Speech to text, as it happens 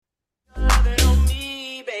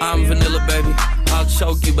I'm vanilla, baby. I'll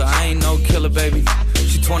choke you, but I ain't no killer, baby.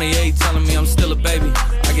 She 28, telling me I'm still a baby.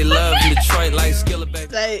 I get love in Detroit like Skilla,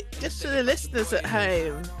 baby. So, just for the listeners at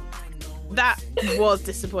home, that was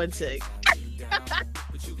disappointing.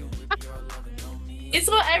 It's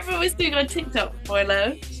what everyone was doing on TikTok,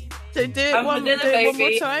 spoiler. So do it, I'm one more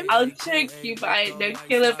time. I'll choke you, but I ain't no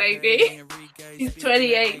killer, baby. She's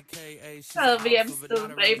 28. Tell me I'm still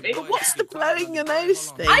a baby. But what's the blowing your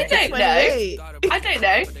nose thing? I don't know.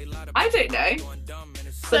 I don't know.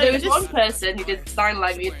 So But there was one person who did sign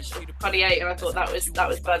language of 28, and I thought that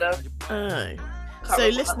was better. Oh. So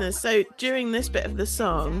listeners, so during this bit of the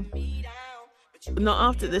song, not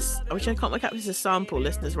after this, which I can't work out if it's a sample,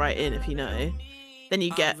 listeners write in if you know, then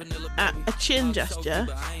you get a chin gesture,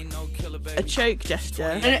 a choke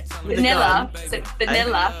gesture, Vanilla. So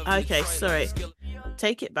vanilla. Okay, sorry.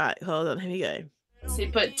 Take it back. Hold on, here we go. So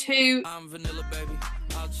you put two. I'm vanilla, baby.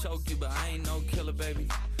 I'll choke you, but I ain't no killer, baby.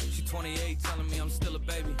 She 28, telling me I'm still a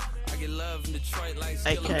baby. I get love in Detroit like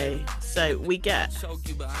Skilla, Okay, baby. so we get, Choke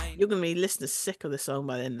you, but I ain't you're going to be listeners sick of the song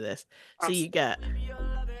by the end of this. So you get,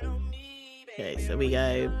 okay, so we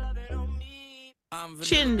go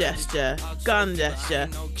chin gesture, gun gesture,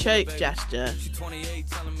 choke gesture,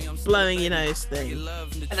 blowing your nose thing,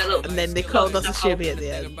 and then they called us a shimmy at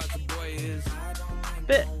the end.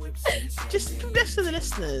 But just for the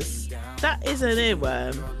listeners, that is an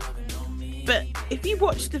earworm. But if you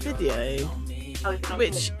watch the video,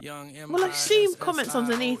 which, well, I've seen comments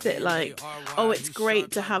underneath it like, oh, it's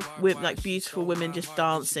great to have like beautiful women just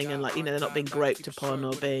dancing and like, you know, they're not being groped upon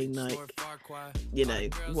or being like, you know,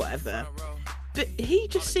 whatever. But he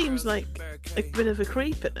just seems like a bit of a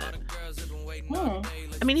creep in it.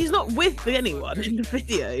 I mean, he's not with anyone in the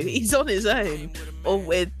video. He's on his own or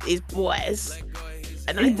with his boys.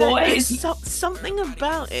 And I don't know, something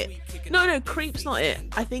about it. No, creep's not it.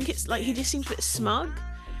 I think it's like he just seems a bit smug.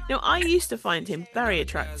 You know, I used to find him very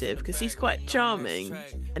attractive because he's quite charming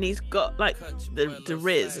and he's got like the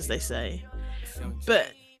riz, as they say.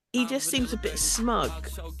 But he just seems a bit smug.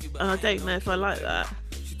 And I don't know if I like that.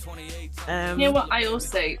 You know what I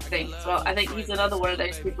also think as well? I think he's another one of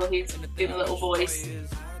those people who's doing a little voice.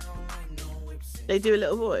 They do a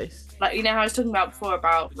little voice? Like, you know how I was talking about before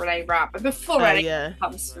about Renee Rapp? And before Renee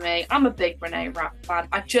comes to me, I'm a big Renee Rapp fan.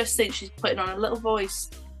 I just think she's putting on a little voice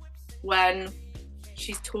when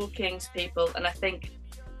she's talking to people. And I think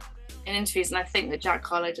in interviews, and I think that Jack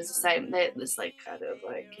Harlow does the same. It's like kind of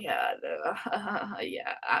like, yeah,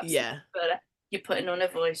 absolutely. Yeah. But you're putting on a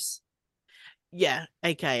voice. Yeah,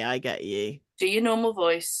 okay, I get you. Do your normal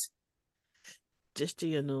voice. Just do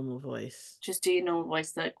your normal voice. Just do your normal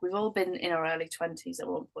voice. Look, we've all been in our early 20s at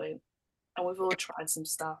one point, and we've all tried some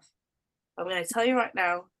stuff. I'm going to tell you right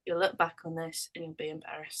now, you'll look back on this and you'll be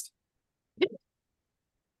embarrassed.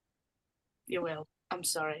 You will. I'm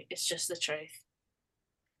sorry. It's just the truth.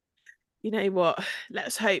 You know what?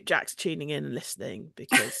 Let's hope Jack's tuning in and listening,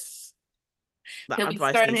 because that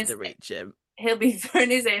advice needs to reach him. He'll be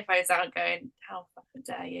throwing his earphones out going, how fucking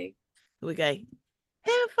dare you? Here we go.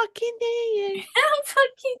 How fucking dare you? How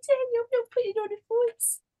fucking dare you? I'm putting on a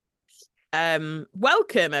voice.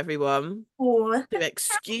 Welcome everyone to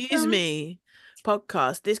Excuse Me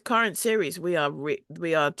podcast. This current series we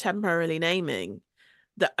are temporarily naming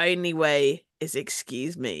The Only Way is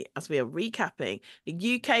Excuse Me, as we are recapping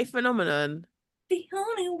the UK phenomenon. The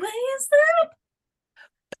only way is up.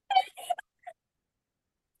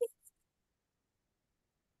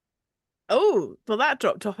 Oh, well, that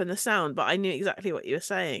dropped off in the sound, but I knew exactly what you were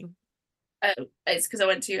saying. Oh, it's because I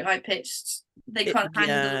went too high pitched. They can't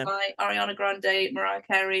handle my Ariana Grande, Mariah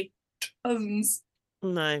Carey tones.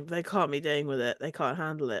 No, they can't be dealing with it. They can't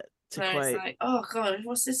handle it. To quote. It's like, oh god,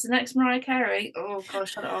 what's this? The next Mariah Carey? Oh god,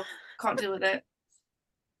 shut it off. Can't deal with it.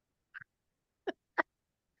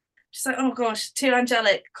 She's like, oh gosh, too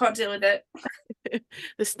angelic. Can't deal with it.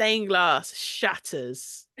 The stained glass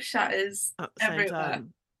shatters. Shatters at the everywhere. Same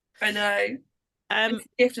time. I know. It's a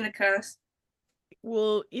gift and a curse.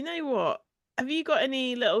 Well, you know what? Have you got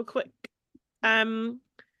any little quick should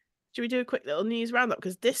we do a quick little news roundup?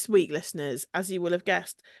 Because this week, listeners, as you will have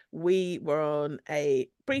guessed, we were on a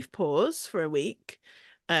brief pause for a week.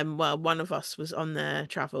 Well, one of us was on their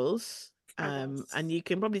travels. And you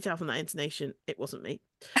can probably tell from that intonation, it wasn't me.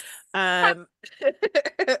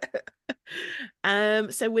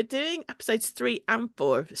 So we're doing episodes 3 and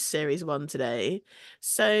 4 of series 1 today,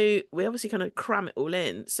 so we obviously kind of cram it all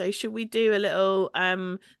in. So should we do a little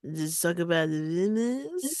talk about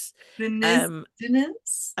the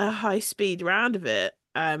a high speed round of it?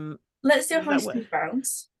 Let's do a high speed round.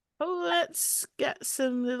 Oh, let's get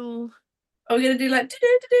some little. Are we gonna do like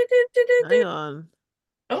hang on.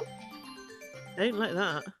 Oh, Don't like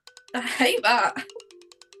that. I hate that.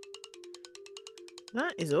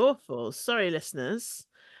 That is awful. Sorry, listeners.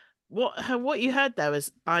 What you heard there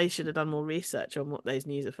was I should have done more research on what those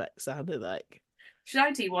news effects sounded like. Should I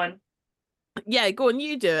do one? Yeah, go on,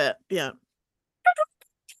 you do it. Yeah.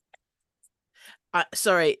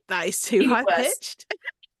 Sorry, that is too high pitched.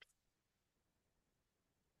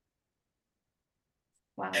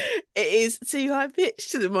 Wow. It is too high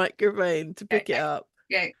pitched to the microphone to pick it up.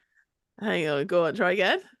 Okay. Hang on, go on, try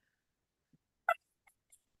again.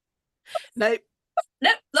 Nope.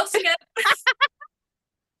 Nope, lost again.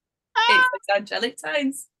 It's angelic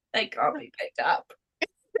tones. They can't be picked up.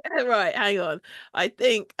 Right, hang on. I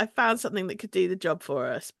think I found something that could do the job for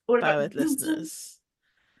us. Bear with listeners.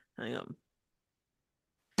 Hang on.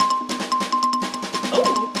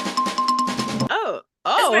 Oh,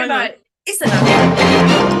 hang on. It's an idea.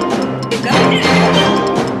 It's going in.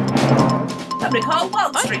 Somebody call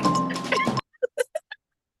Wall Street.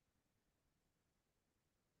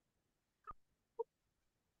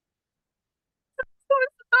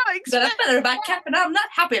 But I better about Cap, and I'm not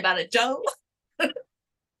happy about it, Joe.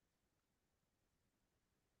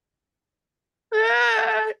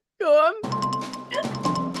 Go on.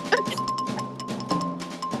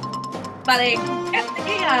 Buddy, get the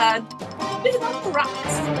key on. This is on the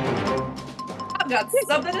rocks. I've got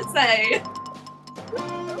something to say.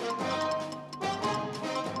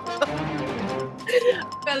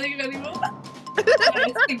 Nothing anymore.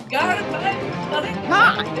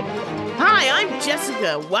 Hi, I'm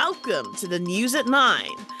Jessica. Welcome to the News at 9.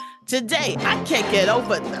 Today, I can't get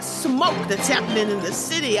over the smoke that's happening in the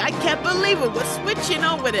city. I can't believe it. We're switching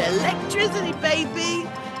over to electricity, baby.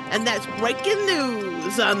 And that's breaking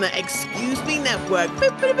news on the Excuse Me Network.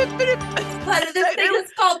 But this thing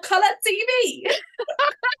is called Color TV.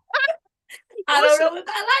 I don't know if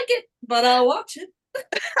I like it, but I'll watch it.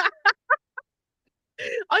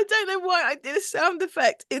 I don't know why I did a sound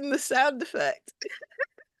effect in the sound effect.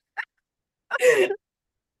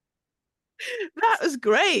 That was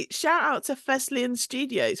great. Shout out to Fesliyan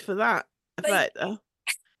Studios for that effect. Oh,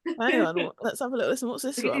 hang on, let's have a little listen. What's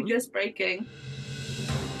this one? Just breaking.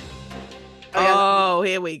 Oh,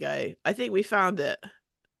 here we go. I think we found it.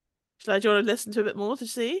 Do you want to listen to a bit more to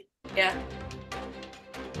see? Yeah.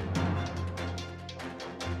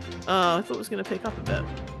 Oh, I thought it was going to pick up a bit.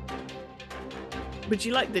 Would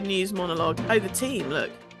you like the news monologue? Oh, the team,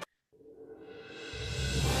 look.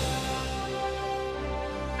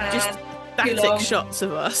 Just static shots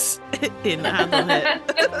of us in hand on it.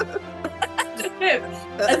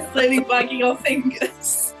 And slowly wagging our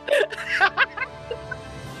fingers.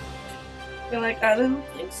 You're like, Adam,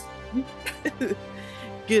 yes.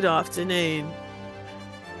 Good afternoon.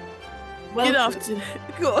 Good afternoon.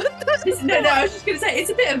 Go on. No, I was just going to say, it's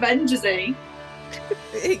a bit Avengers-y.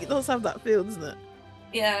 It does have that feel, doesn't it?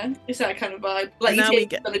 Yeah, it's that kind of vibe. Like now you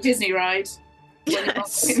get on a Disney ride.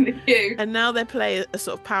 Yes. In the queue. And now they play a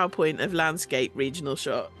sort of PowerPoint of landscape regional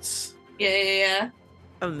shots. Yeah.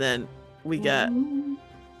 And then we get,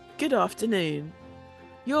 good afternoon.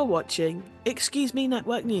 You're watching Excuse Me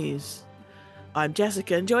Network News. I'm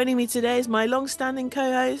Jessica, and joining me today is my long-standing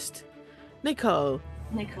co-host, Nicole.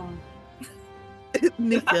 Nicole.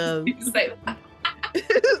 Nicole.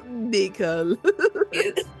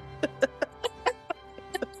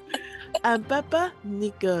 And Papa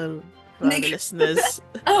Nicole. For the listeners,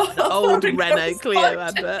 the old Renault Clio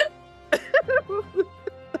advert.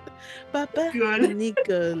 Papa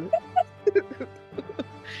Nicole.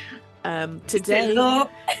 Today,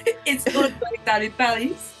 it's good like that in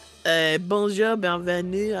Paris. Bonjour,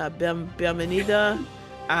 bienvenue, bienvenida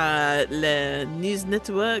à le News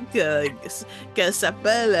Network qui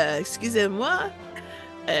s'appelle, excusez-moi,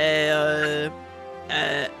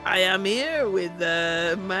 I am here with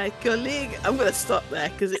my colleague. I'm going to stop there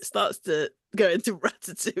because it starts to go into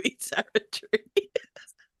Ratatouille territory.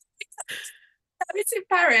 I was in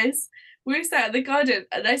Paris. We were sat at the garden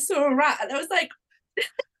and I saw a rat and I was like,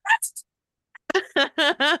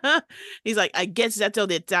 He's like, I get that all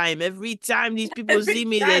the time. Every time these people see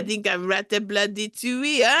me, they think I'm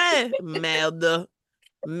Ratatouille, huh?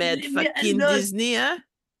 Merde fucking Disney, huh?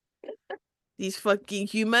 These fucking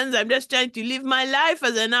humans. I'm just trying to live my life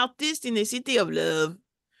as an artist in a city of love.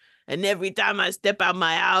 And every time I step out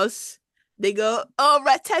my house, they go, oh,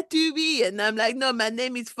 Ratatouille. And I'm like, no, my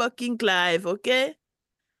name is fucking Clive, okay?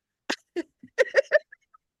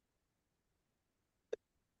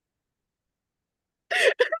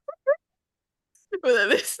 But then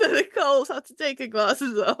the Coles had to take her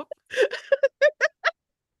glasses off.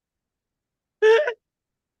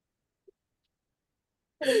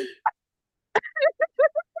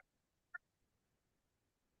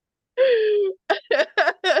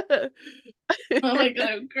 Oh my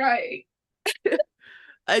God, great.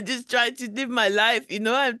 I just try to live my life, you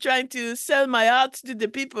know. I'm trying to sell my art to the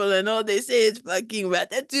people, and all they say is fucking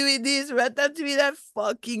Ratatouille this, Ratatouille that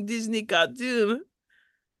fucking Disney cartoon.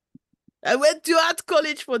 I went to art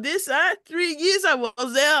college for this, 3 years I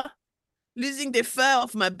was there, losing the fur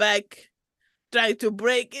off my back, trying to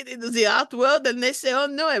break it into the art world, and they say, oh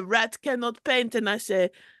no, a rat cannot paint. And I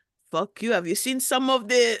say, fuck you, have you seen some of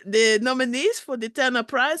the nominees for the Turner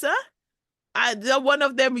Prize, one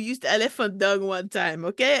of them used elephant dung one time,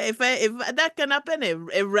 okay? If that can happen,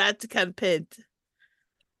 a rat can paint.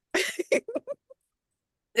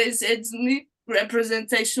 It's me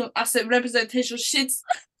representational. I said representational shits.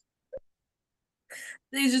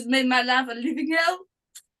 They just made my life a living hell.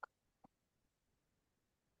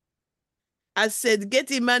 I said,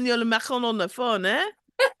 get Emmanuel Macron on the phone, eh?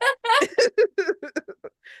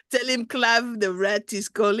 Tell him Clive the rat is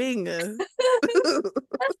calling.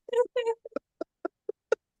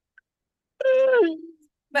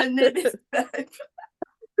 My name is Clive.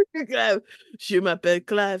 Clive. Je m'appelle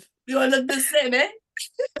Clive. You all look the same, eh?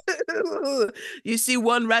 You see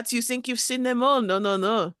one rat, you think you've seen them all.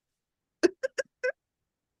 No.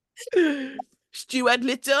 Stuart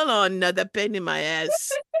Little or another pain in my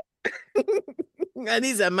ass. And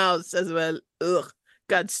he's a mouse as well. Ugh,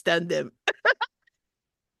 can't stand them.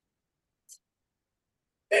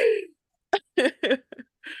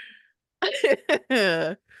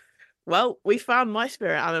 Well, we found my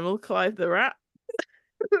spirit animal, Clive the rat.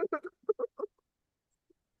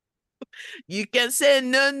 You can say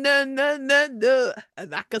no, and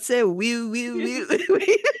I can say we.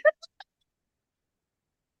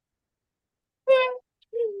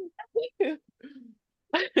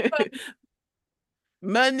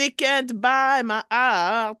 Money can't buy my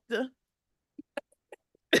art.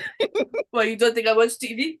 Well, you don't think I watch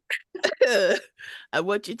TV? I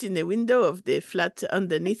watch it in the window of the flat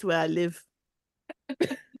underneath where I live.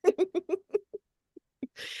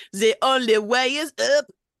 The only way is up.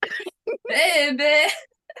 Baby.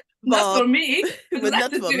 Not for me. But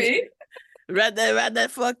not for me. Rather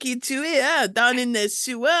fucking to it, down in the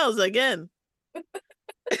sewers again.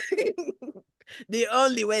 The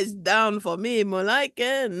only way is down for me, more like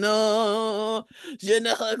it. No, je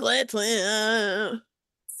ne regrette rien.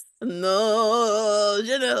 No,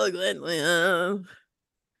 je ne regrette rien.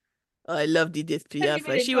 Oh, I loved Edith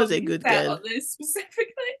Piaf. She was a good girl. On this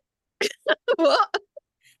specifically. What?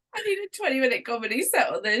 I need a 20-minute comedy set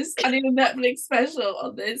on this. I need a Netflix special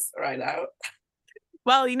on this right now.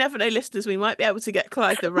 Well, you never know, listeners. We might be able to get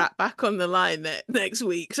Clive the rat back on the line next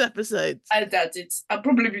week's episode. I doubt it. I'll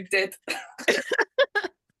probably be dead.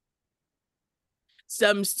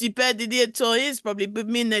 Some stupid idiot tourist probably put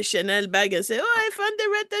me in a Chanel bag and say, oh, I found the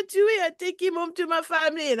Ratatouille. I take him home to my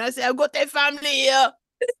family. And I say, I've got a family here.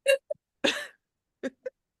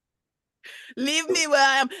 Leave me where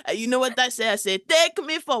I am. You know what I say? I say, take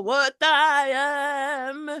me for what I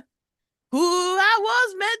am. Who I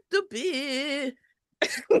was meant to be.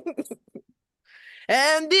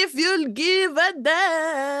 And if you'll give a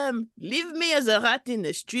damn, leave me as a rat in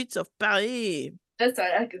the streets of Paris. That's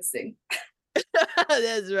right, I can sing.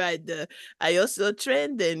 That's right. I also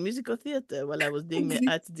trained in musical theater while I was doing my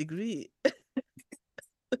art degree.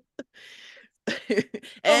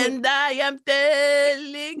 And I am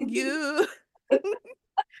telling you,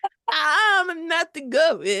 I'm not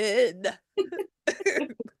going.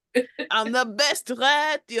 I'm the best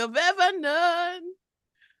rat you've ever known.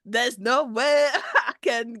 There's no way I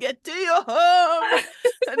can get to your home.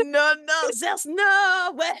 No, there's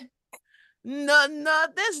no way. No,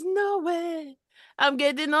 there's no way I'm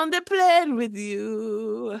getting on the plane with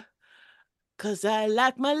you. 'Cause I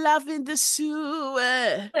like my life in the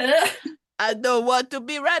sewer. I don't want to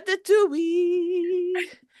be Ratatouille.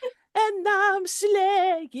 And I'm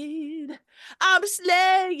slaying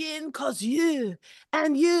 'cause you,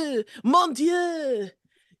 mon Dieu,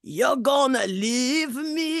 you're gonna leave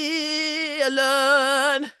me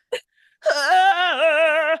alone.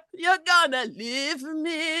 You're gonna leave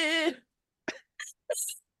me.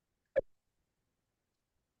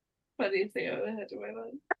 Funniest thing I've ever heard in my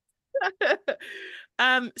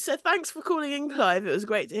life. So thanks for calling in, Clive. It was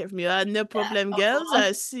great to hear from you. No problem, girls.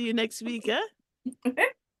 I'll see you next week, eh?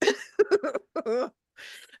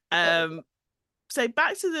 So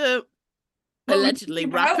back to the allegedly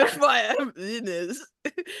rapid fire rumors.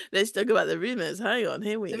 Let's talk about the rumors. Hang on,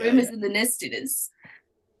 here we go. The rumors and the nestiness.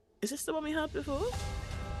 Is this the one we heard before?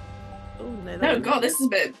 Oh no! No, God, this is a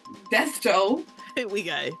bit death toll. Here we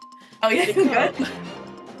go. Oh yeah, good.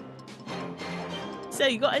 So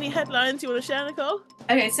you got any headlines you want to share, Nicole?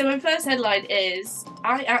 Okay, so my first headline is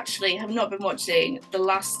I actually have not been watching the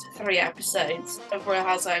last 3 episodes of Real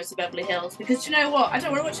Housewives of Beverly Hills because you know what? I don't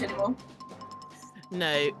want to watch it anymore.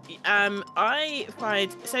 No. I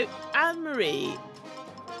find so Anne-Marie.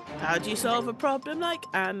 How do you solve a problem like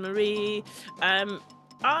Anne-Marie?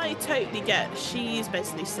 I totally get. She's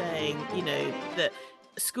basically saying, you know, that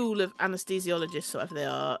school of anesthesiologists, whatever they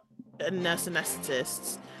are, and nurse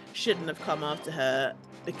anesthetists shouldn't have come after her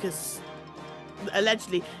because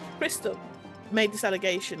allegedly Crystal made this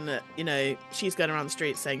allegation that, you know, she's going around the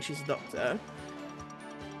streets saying she's a doctor.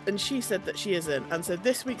 And she said that she isn't. And so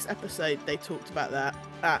this week's episode, they talked about that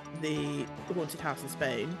at the haunted house in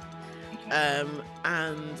Spain. And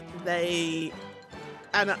I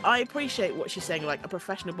appreciate what she's saying. Like, a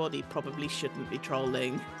professional body probably shouldn't be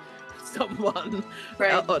trolling someone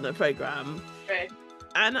on a program. Right.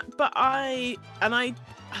 But I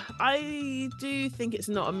do think it's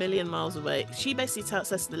not a million miles away. She basically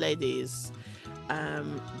says to the ladies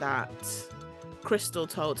that Crystal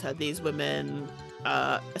told her these women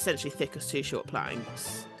are essentially thick as 2 short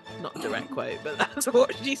planks. Not a direct quote, but that's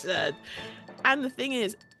what she said. And the thing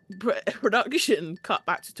is, production cut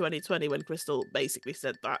back to 2020 when Crystal basically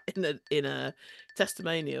said that in a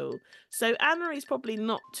testimonial. So Anne-Marie's probably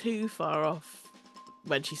not too far off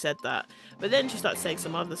when she said that. But then she started saying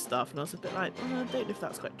some other stuff, and I was a bit like, I don't know if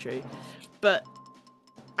that's quite true. But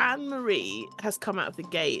Anne-Marie has come out of the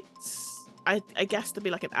gates, I guess, to be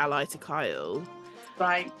like an ally to Kyle.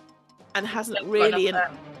 Right. And hasn't really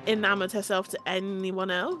enamoured herself to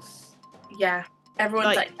anyone else. Yeah.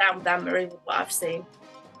 Everyone's like down with Anne-Marie with what I've seen.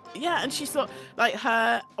 Yeah, and she's not like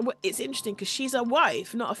her. It's interesting because she's a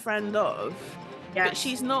wife, not a friend of. Yeah. But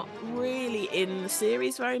she's not really in the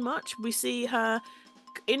series very much. We see her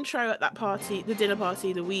intro at that party, the dinner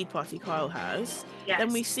party, the weed party Kyle has. Yes.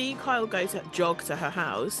 Then we see Kyle go to jog to her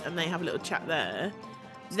house and they have a little chat there.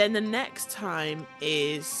 Then the next time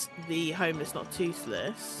is the homeless not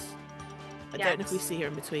toothless. I don't know if we see her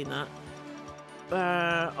in between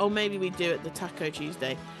that. Or maybe we do at the Taco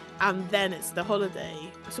Tuesday. And then it's the holiday.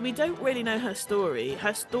 So we don't really know her story.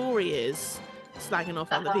 Her story is slagging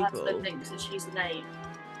off other people. Her husband thinks that she's an ape.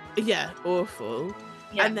 Yeah, awful.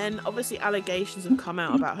 Yeah. And then obviously allegations have come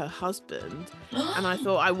out about her husband. And I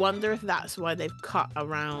thought, I wonder if that's why they've cut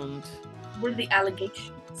around. What are the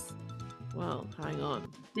allegations? Well, hang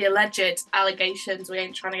on. The alleged allegations. We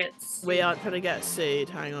ain't trying to get sued. We aren't trying to get sued.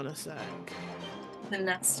 Hang on a sec. The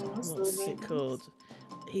nastiness. What's it called?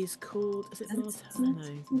 He's called. Is it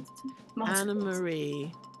no?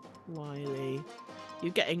 Anne-Marie Wiley.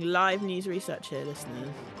 You're getting live news research here, listeners.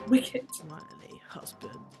 Wicked. Wiley,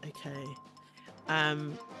 husband. Okay.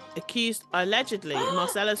 Allegedly,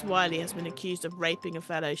 Marcellus Wiley has been accused of raping a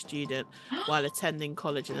fellow student while attending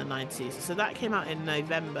college in the 90s. So that came out in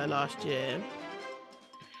November last year.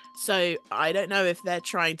 So I don't know if they're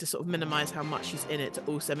trying to sort of minimise how much she's in it to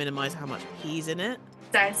also minimise how much he's in it.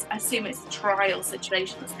 I assume it's a trial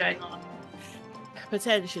situation that's going on.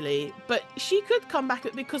 Potentially, but she could come back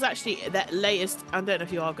because actually that latest, I don't know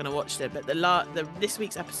if you are going to watch it, but this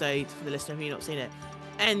week's episode, for the listener who's not seen it,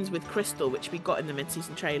 ends with Crystal, which we got in the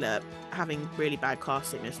mid-season trailer, having really bad car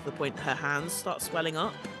sickness to the point her hands start swelling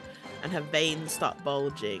up and her veins start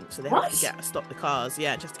bulging, so they have to stop the cars,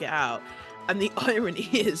 just to get out. And the irony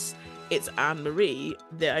is, it's Anne-Marie,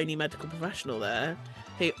 the only medical professional there,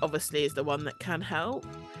 who obviously is the one that can help.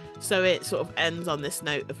 So it sort of ends on this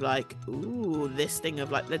note of like, ooh, this thing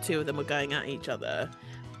of like the two of them are going at each other,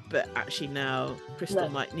 but actually now Crystal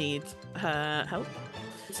might need her help.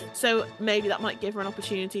 So maybe that might give her an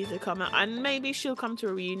opportunity to come out, and maybe she'll come to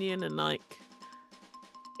a reunion and like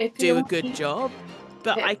do a good job.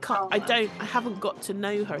 But I haven't got to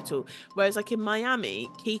know her at all. Whereas like in Miami,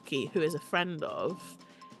 Kiki, who is a friend of,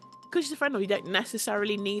 because she's a friend of, you don't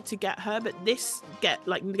necessarily need to get her, but this get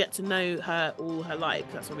to know her all her life.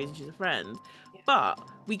 That's the reason she's a friend. Yeah. But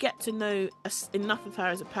we get to know enough of her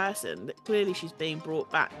as a person that clearly she's being brought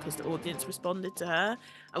back because the audience responded to her.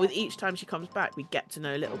 And with each time she comes back, we get to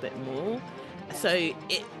know a little bit more. So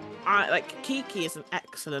Kiki is an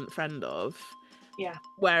excellent friend of. Yeah.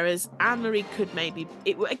 Whereas Anne-Marie could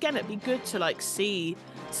it'd be good to like see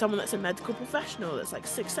someone that's a medical professional that's like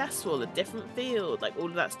successful, a different field, like all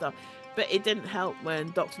of that stuff. But it didn't help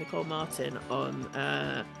when Dr. Nicole Martin on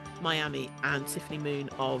Miami and Tiffany Moon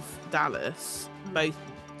of Dallas, both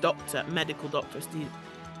medical doctors,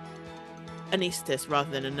 anaesthetist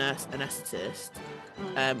rather than a nurse anaesthetist,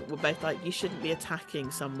 were both like, you shouldn't be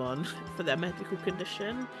attacking someone for their medical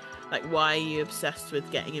condition. Like, why are you obsessed with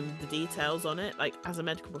getting in the details on it? Like, as a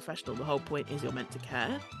medical professional, the whole point is you're meant to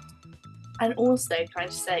care. And also, can I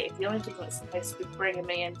just say, if the only thing that's supposed to be bringing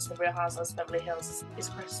me into Real Housewives of Beverly Hills is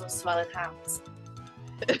Crystal's swelling hands,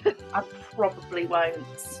 I probably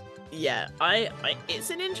won't. Yeah, I it's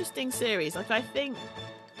an interesting series. Like, I think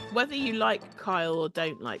whether you like Kyle or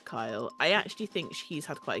don't like Kyle, I actually think he's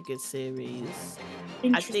had quite a good series.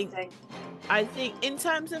 Interesting. I think in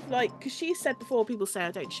terms of, like, because she said before, people say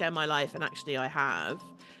I don't share my life, and actually I have.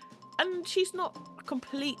 And she's not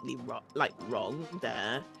completely wrong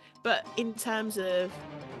there. But in terms of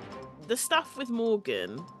the stuff with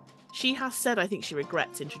Morgan, she has said, I think she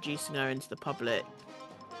regrets introducing her into the public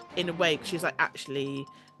in a way, because she's like, actually,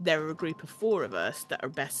 there are a group of 4 of us that are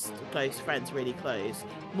best close friends, really close.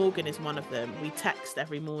 Morgan is one of them. We text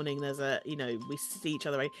every morning. There's we see each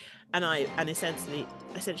other, and essentially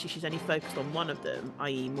she's only focused on one of them,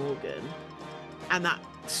 i.e. Morgan, and that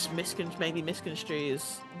maybe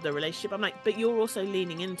misconstrues the relationship. I'm like, but you're also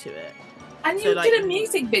leaning into it. And you did a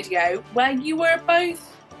music video where you were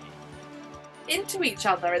both into each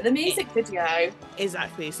other in the music video.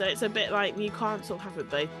 Exactly. So it's a bit like, you can't sort of have it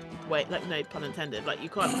both ways, like, no pun intended, like, you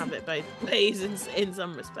can't have it both ways in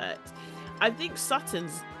some respects. I think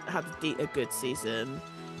Sutton's had a good season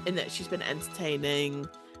in that she's been entertaining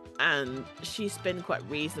and she's been quite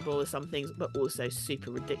reasonable with some things, but also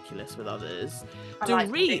super ridiculous with others.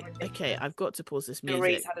 Dorit, okay, I've got to pause this music.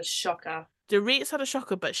 Dorit's had a shocker.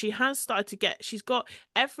 But she has started to get, she's got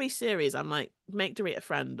every series, I'm like, make Dorit a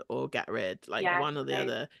friend or get rid, like, one or the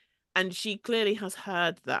other. And she clearly has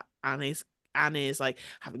heard that Annie's like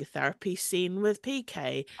having a therapy scene with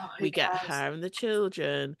PK. We get her and the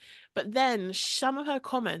children. But then some of her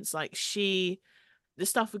comments, like the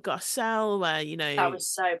stuff with Garcelle, where, that was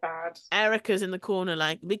so bad. Erica's in the corner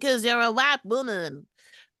like, because you're a white woman.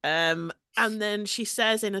 And then she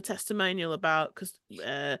says in a testimonial about,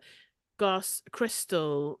 because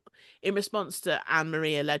Crystal, in response to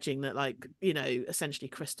Anne-Marie alleging that, like, essentially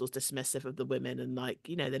Crystal's dismissive of the women and, like,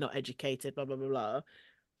 they're not educated, blah blah blah blah.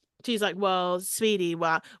 She's like, well, sweetie,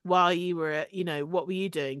 while you were, what were you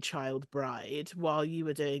doing, child bride? While you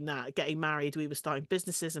were doing that, getting married, we were starting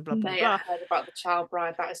businesses and blah blah blah. I heard about the child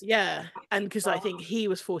bride. That is, yeah, and because I think he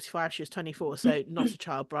was 45, she was 24, so not a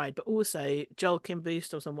child bride. But also Joel Kim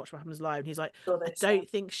Boostle's on Watch What Happens Live, and he's like, I don't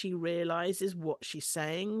think she realizes what she's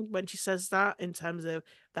saying when she says that, in terms of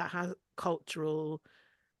that has cultural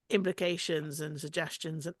implications and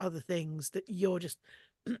suggestions and other things that you're just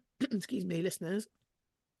excuse me, listeners,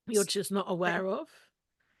 you're just not aware of.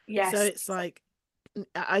 Yes. So it's like,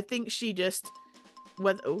 I think she just,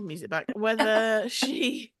 music back, whether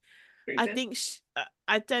she, I think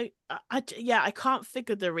I can't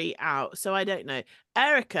figure the re out, so I don't know.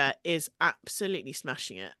 Erica is absolutely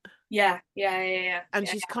smashing it. Yeah. And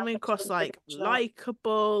she's coming across like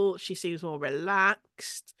likable. She seems more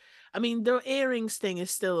relaxed. I mean, the earrings thing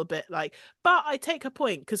is still a bit like, but I take her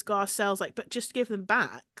point, because Garcelle's like, but just give them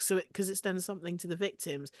back, because it's done something to the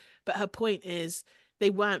victims. But her point is,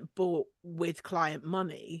 they weren't bought with client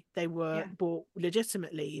money; they were bought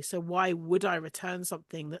legitimately. So why would I return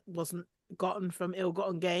something that wasn't gotten from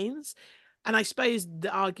ill-gotten gains? And I suppose the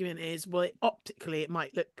argument is, well, optically it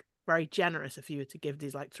might look very generous if you were to give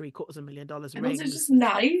these like $750,000 rings. It's just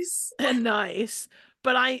nice. Nice.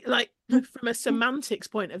 But I, like, from a semantics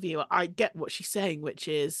point of view, I get what she's saying, which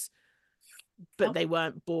is, but they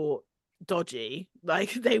weren't bought dodgy,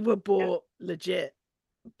 like, they were bought legit.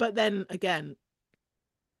 But then again,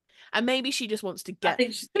 and maybe she just wants to get,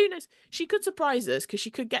 who knows, she could surprise us, because she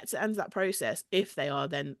could get to end that process if they are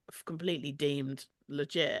then completely deemed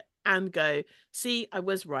legit, and go, see, I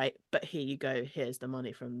was right, but here you go, here's the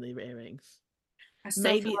money from the earrings. I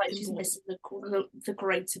still feel like she's missing the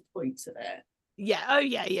greater point of it. Yeah. Oh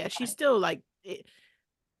yeah. She's still like it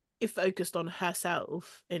focused on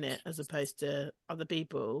herself in it, as opposed to other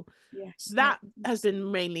people. Yes. That has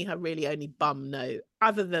been mainly her really only bum note,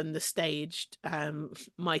 other than the staged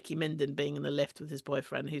Mikey Minden being in the lift with his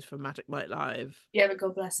boyfriend, who's from Magic Mike Live. Yeah, but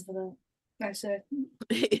God bless her for that. Nice.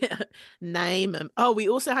 Yeah. Name 'em. Oh, we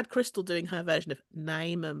also had Crystal doing her version of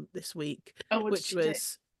Name 'em this week, which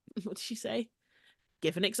was, what did she say?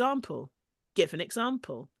 Give an example. Give an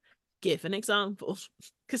example. Give an example.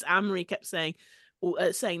 Because Anne-Marie kept saying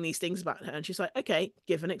these things about her, and she's like, okay,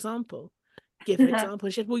 give an example. Give an example.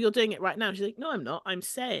 And she said, well, you're doing it right now. She's like, no, I'm not. I'm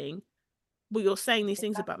saying, well, you're saying these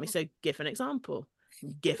things about me, so give an example.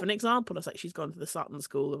 Give an example. It's like she's gone to the Sutton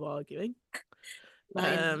School of arguing.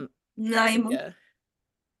 Yeah.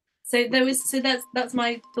 So that's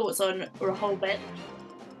my thoughts on Rehoboth.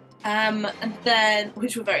 And then,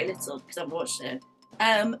 which were very little because I haven't watched it.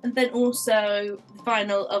 And then also the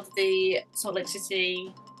final of the Salt Lake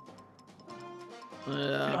City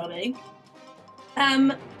finale.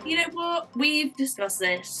 You know what? We've discussed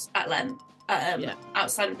this at length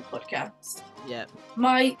outside of the podcast. Yeah.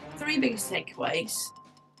 My 3 biggest takeaways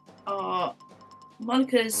are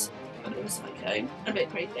Monica's a little psycho, a bit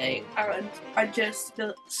creepy, and I just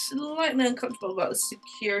feel slightly uncomfortable about the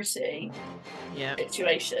security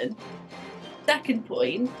situation. Second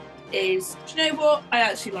point is, do you know what? I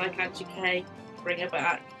actually like Angie K. Bring her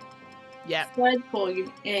back. Yeah. Third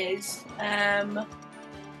point is, I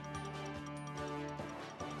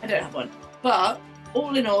don't have one. But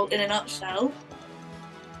all in all, in a nutshell,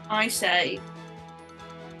 I say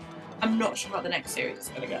I'm not sure how the next series is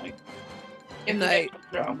going to go. If no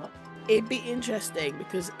drama. It'd be interesting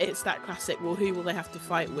because it's that classic, well, who will they have to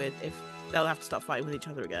fight with if they'll have to start fighting with each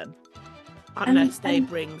other again? Unless they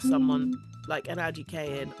bring someone like an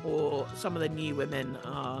LGK in, or some of the new women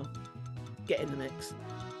are get in the mix.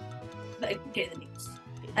 They get in the mix.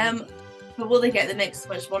 But will they get in the mix?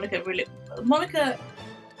 Which Monica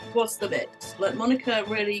was the mix. Like, Monica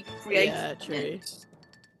really created the mix.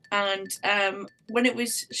 And when it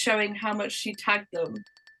was showing how much she tagged them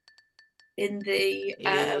in the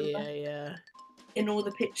in all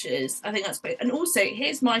the pictures, I think that's great. And also,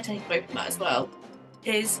 here's my takeaway from that as well: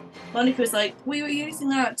 is Monica was like, we were using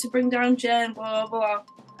that to bring down Jen, blah blah.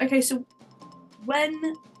 Okay, so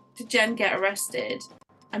when did Jen get arrested,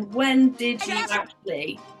 and when did you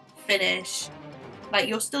actually finish? Like,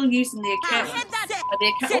 you're still using the account.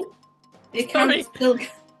 The account's still.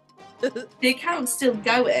 The account's still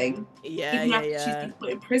going, even after she's been put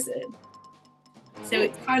in prison. So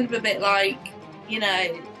it's kind of a bit like, you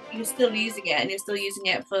know, you're still using it, and you're still using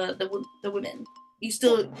it for the women. You're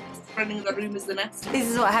still spreading the rumours the nest. This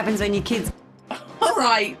is what happens when your kids. All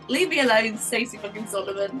right, leave me alone, Stacey fucking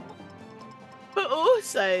Solomon. But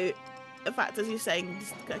also, the fact, as you're saying,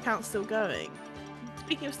 the account's still going.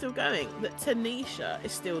 Speaking of still going, that Tanisha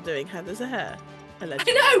is still doing Heather's hair.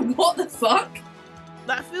 Allegedly. I know, what the fuck?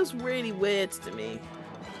 That feels really weird to me.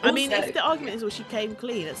 Also, I mean, if the argument is, well, she came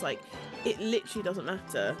clean, it's like, it literally doesn't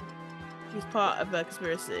matter. She's part of a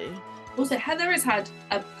conspiracy. Also, Heather has had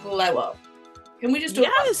a glow up. Can we just talk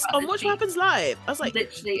about on What Happens Live? I was like,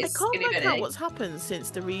 literally I can't work out what's happened since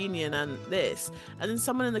the reunion and this. And then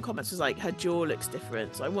someone in the comments was like, her jaw looks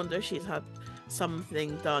different. So I wonder if she's had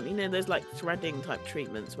something done. You know, there's like threading type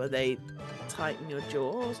treatments where they tighten your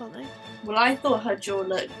jaw or something. Well, I thought her jaw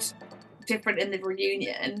looked different in the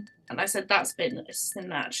reunion, and I said that's been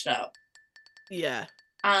snatched up. Yeah.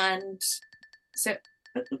 And so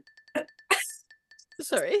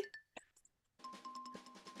sorry,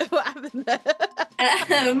 what happened there?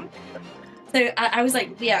 So I was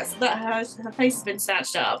like, yeah, so that her face has been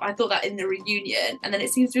snatched up. I thought that in the reunion, and then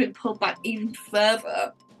it seems to have been pulled back even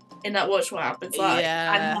further in that Watch What Happens Live.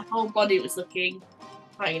 And her whole body was looking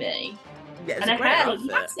tiny. Yeah, and her hair looked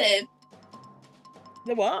massive.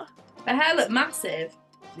 The what? Her hair looked massive.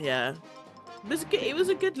 Yeah, it was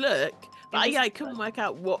a good look, but I couldn't work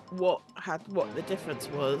out what the difference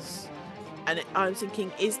was. And I was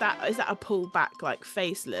thinking, is that a pull back, like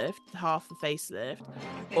facelift, half a facelift,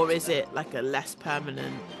 or is it like a less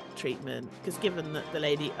permanent treatment? Because given that the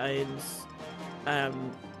lady owns,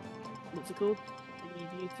 what's it called?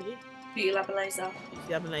 Beauty Lab and Laser.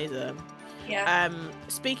 Beauty Lab and Laser. Yeah.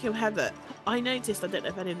 Speaking of Heather, I noticed, I don't know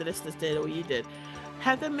if any of the listeners did or you did,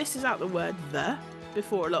 Heather misses out the word "the"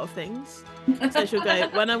 before a lot of things. So she'll go,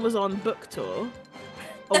 when I was on book tour,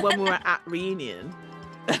 or when we were at reunion.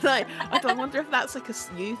 And I wonder if that's like a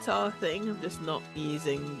Utah thing of just not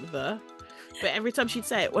using "the." But every time she'd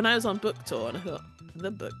say it, when I was on book tour, and I thought,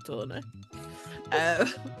 the book tour, no.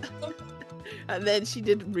 And then she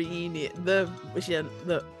did reunion,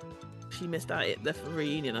 she missed out at the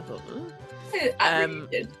reunion. I thought,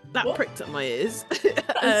 that what? Pricked up my ears.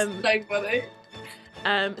 That's so funny.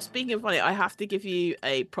 Speaking of funny, I have to give you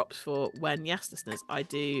a props for when, yes, listeners, I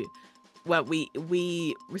do. Well,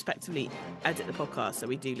 we respectively edit the podcast, so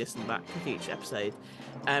we do listen back to each episode.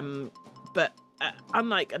 But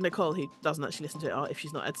unlike Nicole, who doesn't actually listen to it if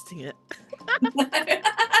she's not editing it,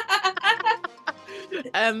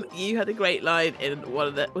 you had a great line in one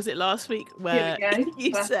of the. Was it last week where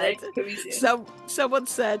you said someone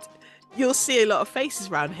said, "You'll see a lot of faces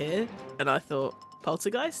around here," and I thought,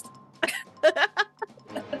 poltergeist.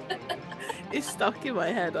 It's stuck in my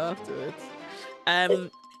head afterwards.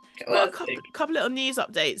 Well, a couple little news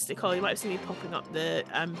updates, Nicole. You might have seen me popping up the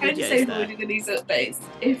videos there. The news updates.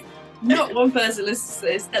 If not one person listens to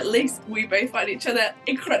this, at least we both find each other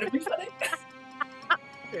incredibly funny.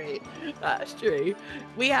 Great, that's true.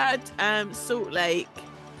 We had Salt Lake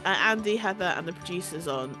Andy, Heather, and the producers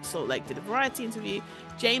on Salt Lake did a variety interview.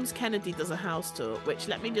 James Kennedy does a house tour, which,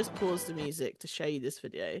 let me just pause the music to show you this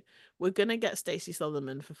video. We're going to get Stacey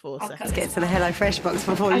Solomon for 4 seconds. Let's get to the HelloFresh box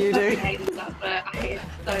before you do. I hate that, but I hate it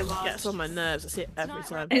so much. It gets on my nerves. I see it every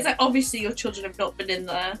time. And it's like, obviously your children have not been in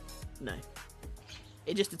there. No.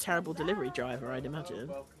 It's just a terrible delivery driver, I'd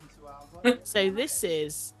imagine. So this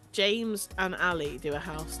is James and Ali do a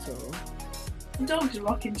house tour. The dog's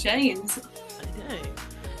rocking chains. I know.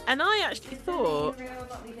 And I actually thought,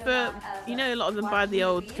 for, you know, a lot of them buy the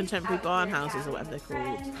old contemporary barn houses or whatever they're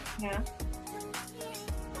called. Yeah.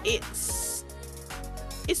 It's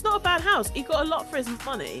not a bad house. He got a lot for his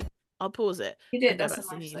money. I'll pause it. He did. That's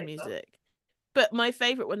That's a nice music. But my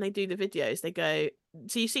favourite when they do the videos, they go,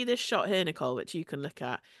 so you see this shot here, Nicole, which you can look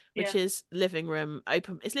at, which is living room,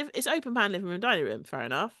 open. It's open plan living room, dining room. Fair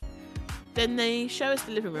enough. Then they show us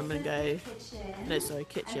the living room and go, no, sorry,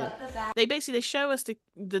 kitchen. They show us the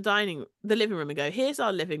living room and go, here's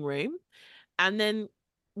our living room, and then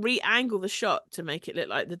re-angle the shot to make it look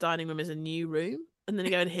like the dining room is a new room, and then they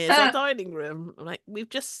go, and here's our dining room. I'm like, we've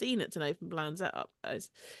just seen it to Nathan Bland's setup, guys.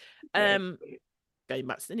 Going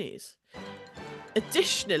back to the news.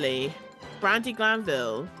 Additionally, Brandi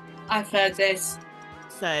Glanville. I've heard this.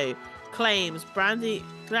 So claims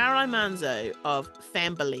Caroline Manzo of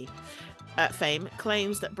fame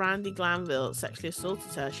claims that Brandi Glanville sexually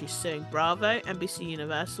assaulted her. She's suing Bravo, NBC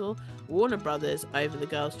Universal, Warner Brothers over the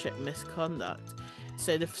girls' trip misconduct.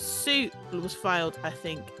 So the suit was filed, I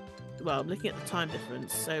think, well, I'm looking at the time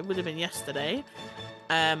difference, so it would have been yesterday,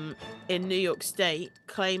 in New York State,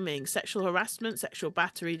 claiming sexual harassment, sexual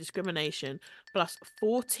battery, discrimination, plus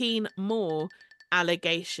 14 more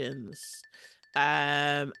allegations.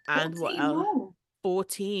 And what else?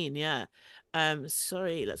 14, yeah.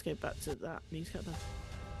 Sorry, let's go back to that news.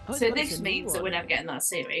 So this means that we're never getting that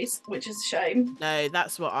series, which is a shame. No,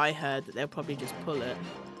 that's what I heard, that they'll probably just pull it.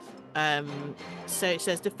 So it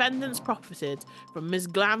says defendants profited from Ms.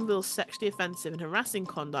 Glanville's sexually offensive and harassing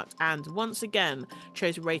conduct and once again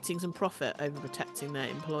chose ratings and profit over protecting their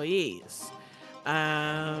employees.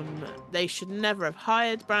 They should never have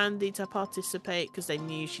hired Brandi to participate because they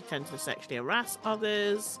knew she tended to sexually harass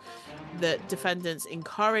others. That defendants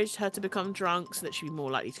encouraged her to become drunk so that she'd be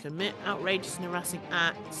more likely to commit outrageous and harassing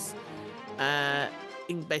acts,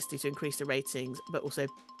 basically to increase the ratings, but also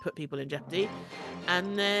put people in jeopardy.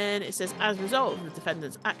 And then it says, as a result of the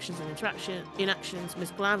defendant's actions and inactions, Miss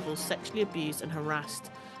Glanville sexually abused and harassed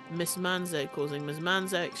Miss Manzo, causing Miss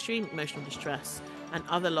Manzo extreme emotional distress and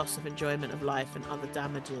other loss of enjoyment of life and other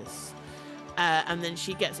damages. And then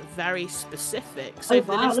she gets very specific. So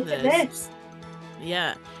for the listeners, look at this.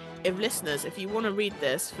 Yeah, if you want to read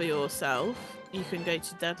this for yourself, you can go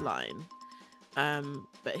to Deadline.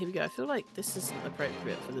 But here we go. I feel like this isn't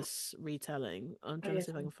appropriate for this retelling. I'm trying to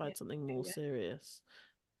see if I can find something more serious.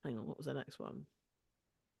 Hang on, what was the next one?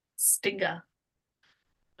 Stinger.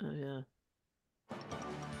 Oh yeah.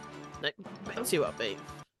 No, too upbeat.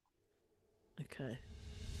 Okay.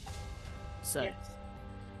 So, Yes.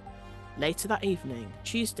 Later that evening,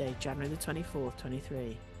 Tuesday, January the 24th,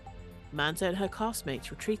 23, Manzo and her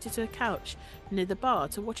castmates retreated to a couch near the bar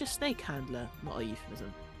to watch a snake handler, not a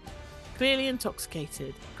euphemism. Clearly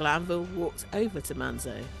intoxicated, Glanville walked over to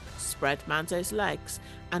Manzo, spread Manzo's legs,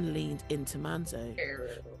 and leaned into Manzo.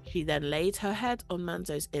 She then laid her head on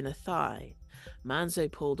Manzo's inner thigh.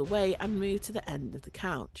 Manzo pulled away and moved to the end of the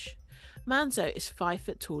couch. Manzo is 5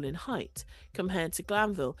 foot tall in height, compared to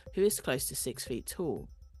Glanville, who is close to 6 feet tall.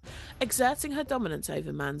 Exerting her dominance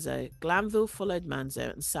over Manzo, Glanville followed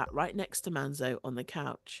Manzo and sat right next to Manzo on the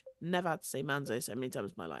couch. Never had to say Manzo so many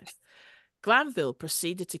times in my life. Glanville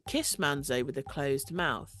proceeded to kiss Manzo with a closed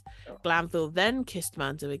mouth. Glanville then kissed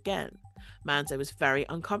Manzo again. Manzo was very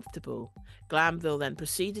uncomfortable. Glanville then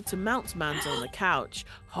proceeded to mount Manzo on the couch,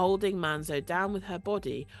 holding Manzo down with her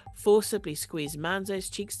body, forcibly squeezed Manzo's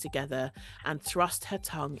cheeks together, and thrust her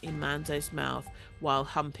tongue in Manzo's mouth while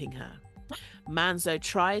humping her. Manzo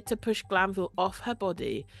tried to push Glanville off her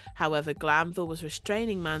body, however Glanville was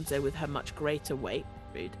restraining Manzo with her much greater weight,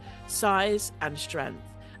 size and strength,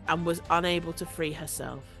 and was unable to free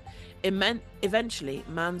herself. Eventually,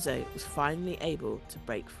 Manzo was finally able to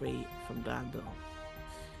break free from Glanville.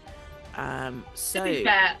 To be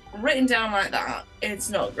fair, written down like that, it's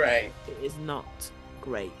not great. It is not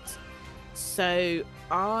great. So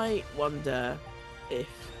I wonder if,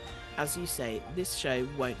 as you say, this show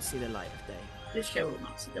won't see the light of day. This show will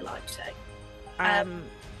not see the light of day.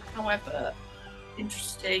 However,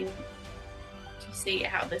 interesting to see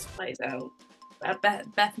how this plays out.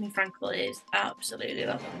 Bethany Frankel is absolutely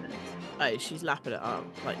loving it. Oh, she's lapping it up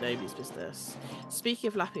like nobody's business. Speaking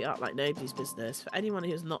of lapping it up like nobody's business, for anyone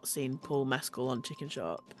who has not seen Paul Mescal on Chicken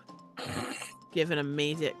Shop, give an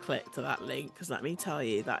immediate click to that link, because let me tell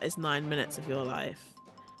you, that is 9 minutes of your life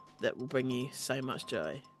that will bring you so much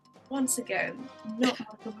joy. Once again, not my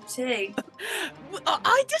cup of tea.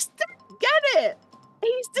 I just don't get it.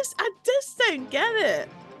 I just don't get it.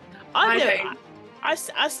 I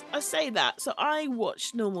say that. So I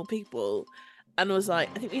watched Normal People and was like,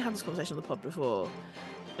 I think we had this conversation on the pod before,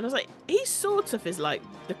 and I was like, he sort of is like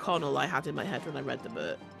the Connell I had in my head when I read the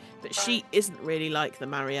book, but she isn't really like the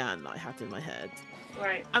Marianne that I had in my head.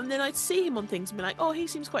 Right. And then I'd see him on things and be like, oh, he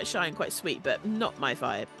seems quite shy and quite sweet, but not my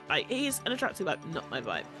vibe. He's an attractive guy, not my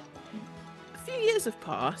vibe. A few years have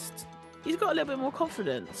passed. He's got a little bit more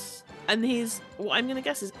confidence. And what I'm going to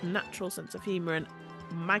guess is natural sense of humour and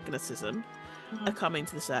magnetism are coming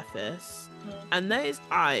to the surface. And those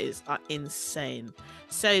eyes are insane.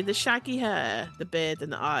 So the shaggy hair, the beard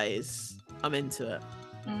and the eyes, I'm into it.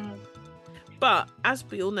 But as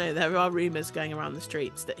we all know, there are rumours going around the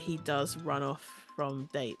streets that he does run off from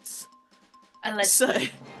dates. Allegedly. So,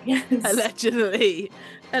 yes. allegedly,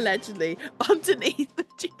 underneath the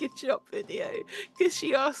Chicken Shop video, because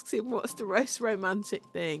she asks him what's the most romantic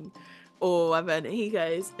thing, or whatever, and he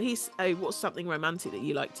goes, what's something romantic that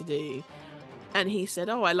you like to do? And he said,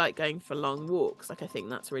 oh, I like going for long walks. Like, I think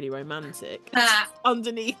that's really romantic.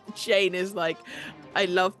 Underneath, Shane is like, I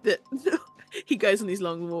love that he goes on these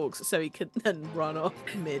long walks so he can then run off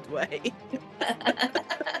midway.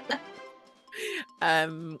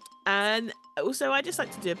 And also, I just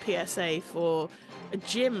like to do a PSA for a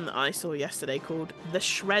gym that I saw yesterday called the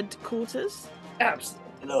Shred Quarters.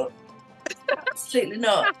 Absolutely not. Absolutely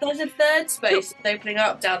not. There's a third space opening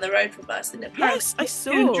up down the road from us, and it yes, I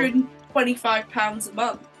saw. £225 a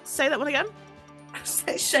month. Say that one again.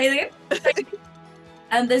 Say it again.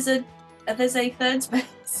 And there's a third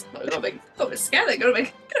space. I've got a bit scared. I've got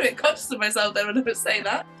a bit conscious of myself there when I say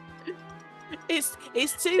that. It's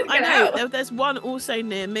two. I know. There's one also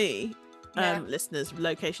near me. Listeners,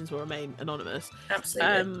 locations will remain anonymous.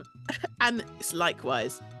 Absolutely. And it's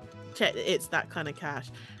likewise. Check. It's that kind of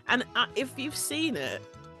cash. And if you've seen it,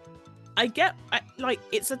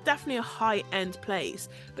 it's definitely a high-end place,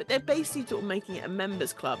 but they're basically sort of making it a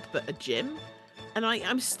members club, but a gym. And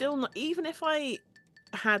I'm still not. Even if I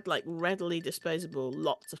had like readily disposable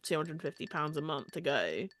lots of £250 a month to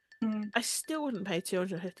go, I still wouldn't pay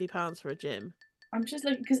 £250 for a gym. I'm just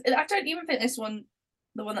looking, because I don't even think this one,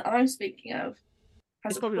 the one that I'm speaking of,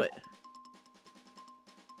 has probably like.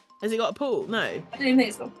 Has it got a pool? No. I don't even think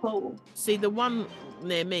it's got a pool. See, the one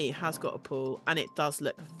near me has got a pool, and it does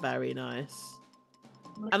look very nice.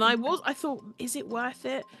 And I thought, is it worth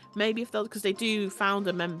it? Maybe because they do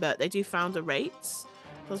founder rates.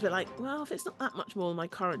 I was a bit like, well, if it's not that much more than my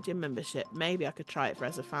current gym membership, maybe I could try it for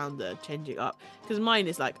as a founder, change it up. Because mine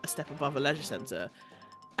is like a step above a leisure centre.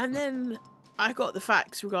 And then I got the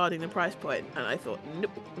facts regarding the price point, and I thought,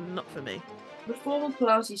 nope, not for me. Reformer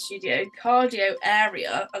Pilates Studio, cardio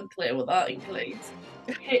area, unclear what that includes,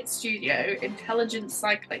 HIIT studio, intelligent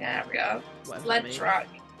cycling area, sled track,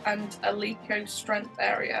 and a Lico strength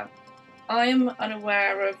area. I'm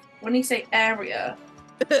unaware of, when you say area,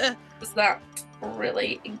 does that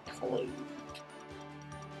really include?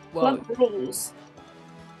 Well, rules.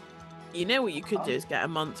 You know what you could do is get a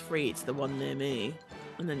month free to the one near me,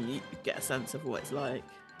 and then you get a sense of what it's like.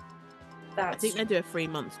 I think they do a 3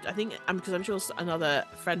 month. I think because I'm sure another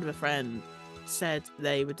friend of a friend said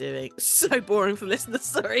they were doing so boring for listeners.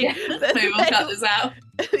 Sorry, yeah, maybe we'll cut this out.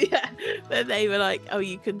 Yeah, but they were like, oh,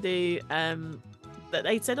 you can do. That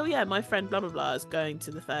they said, oh yeah, my friend blah blah blah is going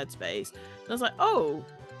to the third space, and I was like, oh,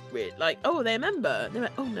 really? Like, oh, they're a member. And they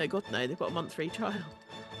went, oh no, God no, they've got a month free trial.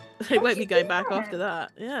 They won't be going back after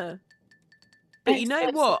that. Yeah. But you know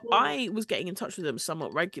what? I was getting in touch with them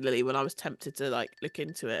somewhat regularly when I was tempted to like look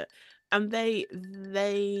into it. And they,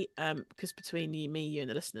 because between me, you, and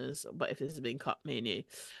the listeners, but if this has been cut, me and you,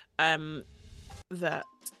 that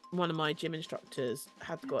one of my gym instructors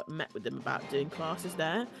had met with them about doing classes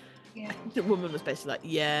there. Yeah. The woman was basically like,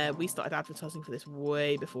 yeah, we started advertising for this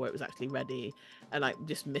way before it was actually ready, and like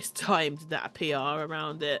just mistimed that PR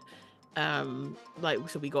around it.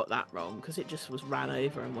 So we got that wrong because it just was ran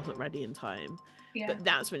over and wasn't ready in time. Yeah. But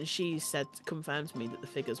that's when she confirmed to me that the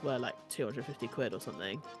figures were like 250 quid or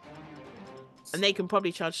something. And they can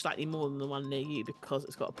probably charge slightly more than the one near you because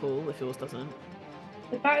it's got a pool if yours doesn't.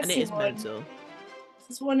 The Battersea and it is mental.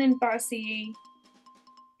 There's one in Battersea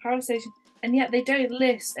Power Station. And yet they don't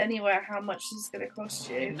list anywhere how much this is going to cost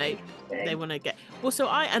you. No, they want to get. Well, so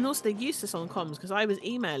and also they're useless on comms because I was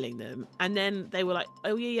emailing them and then they were like,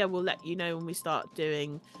 oh yeah, we'll let you know when we start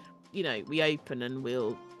doing, we open and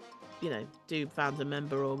we'll, do fans a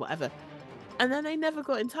member or whatever. And then they never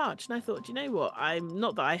got in touch. And I thought, do you know what? I'm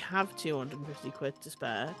not that I have 250 quid to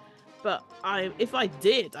spare, but if I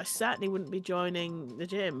did, I certainly wouldn't be joining the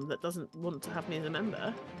gym that doesn't want to have me as a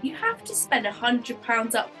member. You have to spend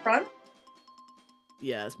 £100 up front.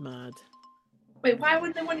 Yeah, it's mad. Wait, why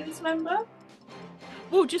wouldn't they want you as a member?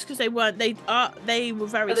 Well, just because they weren't, they were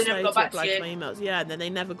very slow to reply to my emails. Yeah, and then they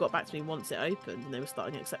never got back to me once it opened, and they were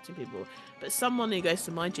starting accepting people. But someone who goes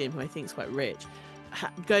to my gym, who I think is quite rich,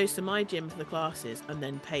 goes to my gym for the classes and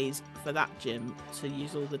then pays for that gym to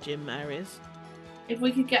use all the gym areas. If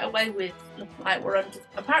we could get away with looking like we're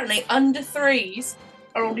under threes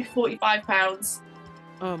are only £45.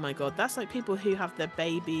 Oh my god, that's like people who have their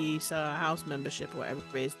baby Soho House membership or whatever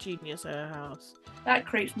it is, junior Soho House. That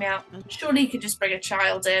creeps me out. Surely you could just bring a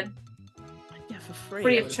child in. Yeah, for free.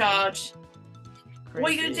 Free of charge. Crazy.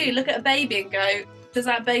 What are you going to do? Look at a baby and go, does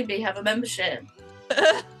that baby have a membership? You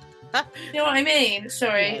know what I mean?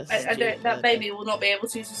 Sorry, yeah, I don't. That baby will not be able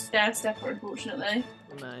to use a stair stepper, unfortunately.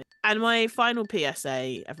 No. And my final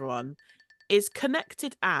PSA, everyone, is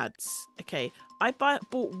connected ads. Okay, I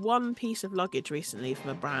bought one piece of luggage recently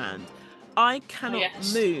from a brand. I cannot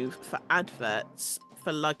move for adverts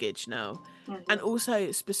for luggage now. Mm-hmm. And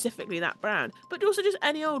also specifically that brand, but also just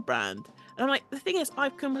any old brand. And I'm like, the thing is,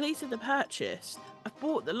 I've completed the purchase. I've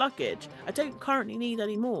bought the luggage. I don't currently need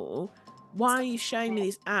any more. Why are you showing me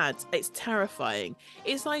these ads? It's terrifying.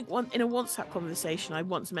 It's like in a WhatsApp conversation, I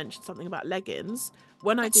once mentioned something about leggings.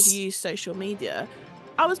 When I did use social media,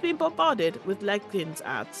 I was being bombarded with leggings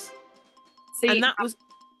ads. And that was,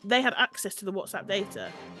 they had access to the WhatsApp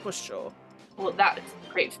data, for sure. Well, that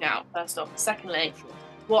creeps me out, first off. Secondly,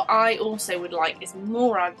 what I also would like is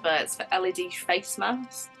more adverts for LED face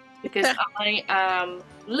masks, because I am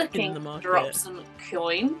looking to drop some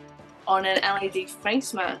coin on an LED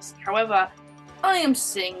face mask. However, I am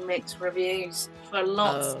seeing mixed reviews for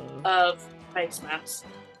lots of face masks.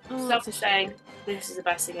 Some are saying this is the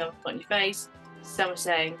best thing ever put on your face. Some are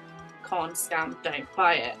saying can't scam, don't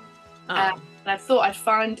buy it. And I thought I'd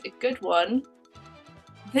find a good one.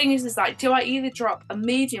 The thing is like, do I either drop a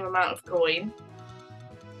medium amount of coin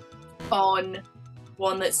on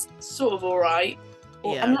one that's sort of alright,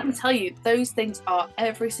 and let me tell you, those things are,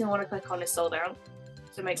 every single one I click on is sold out.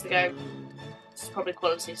 So it makes me go, this is probably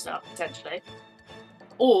quality stuff, potentially.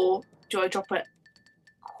 Or do I drop it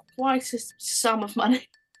quite a sum of money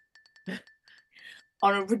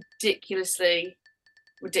on a ridiculously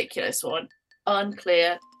ridiculous one?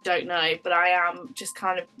 Unclear, don't know, but I am just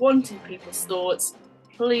kind of wanting people's thoughts.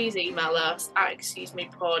 Please email us at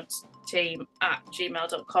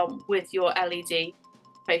excusemepodteam@gmail.com with your LED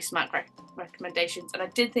face mask recommendations. And I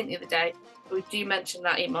did think the other day, we do mention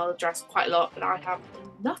that email address quite a lot, but I have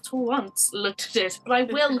not once looked at it, but I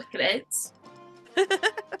will look at it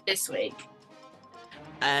this week.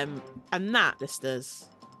 And that, listeners,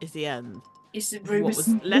 is the end. It's what was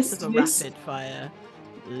less of a rapid fire.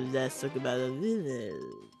 Let's talk about this.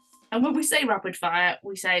 And when we say rapid fire,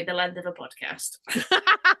 we say the length of a podcast.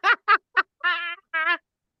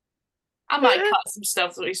 I might cut some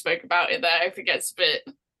stuff that we spoke about in there if it gets a bit.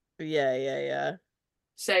 Yeah.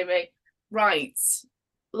 So me. Right.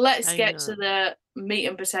 Let's get to the meat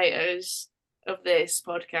and potatoes of this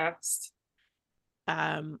podcast.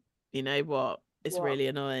 You know what is really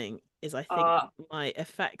annoying is I think my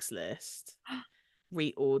effects list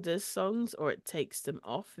reorders songs, or it takes them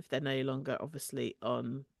off if they're no longer obviously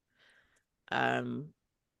on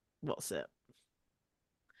what's it?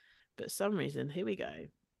 But for some reason, here we go.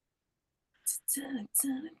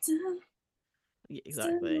 Yeah,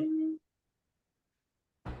 exactly.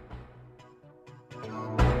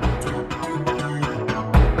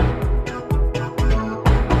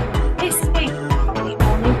 This week on the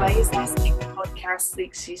Only Way is Listening podcast, the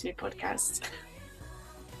Excuse Me podcast,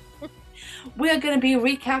 we are going to be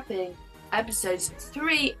recapping episodes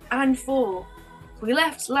 3 and 4. We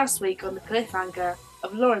left last week on the cliffhanger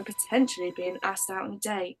of Lauren potentially being asked out on a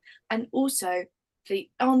date, and also the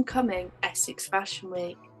oncoming Essex Fashion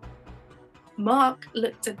Week. Mark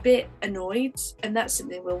looked a bit annoyed, and that's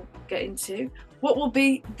something we'll get into. What will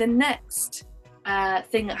be the next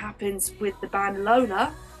thing that happens with the band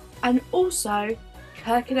Lola? And also,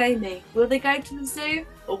 Kirk and Amy, will they go to the zoo,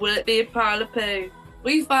 or will it be a pile of poo?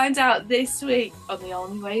 We find out this week on The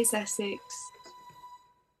Only Way is Essex.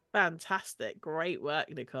 Fantastic. Great work,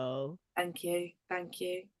 Nicole. Thank you.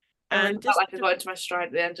 I really felt like I got into my stride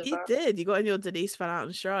at the end of that. You did. You got in your Denise fell out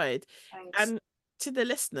in stride. Thanks. And to the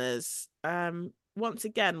listeners, once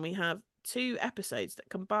again, we have 2 episodes that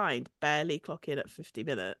combined barely clock in at 50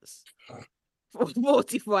 minutes.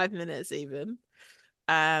 45 minutes even.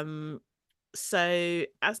 So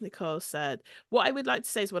as Nicole said, what I would like to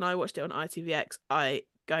say is when I watched it on ITVX,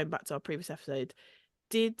 going back to our previous episode,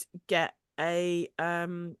 did get a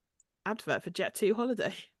advert for Jet2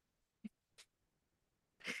 holiday.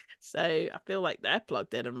 So I feel like they're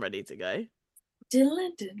plugged in and ready to go.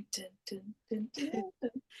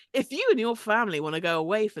 If you and your family want to go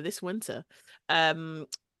away for this winter, so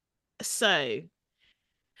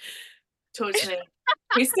talk to me.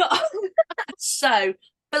 He's got so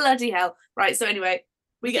bloody hell. Right, so anyway,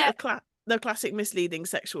 we get the classic misleading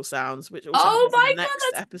sexual sounds, which also oh my in the God,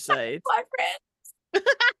 next episode. My friend.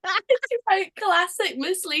 It's your very classic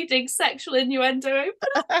misleading sexual innuendo.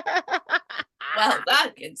 Well,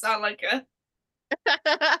 that can sound like a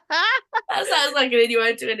that sounds like an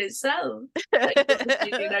innuendo in itself.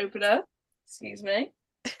 Misleading opener. Excuse me.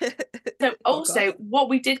 So also what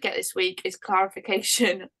we did get this week is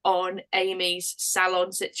clarification on Amy's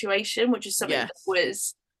salon situation, which is something that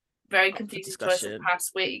was very confusing to us in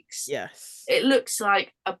past weeks. Yes. It looks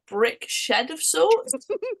like a brick shed of sorts.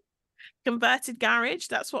 Converted garage,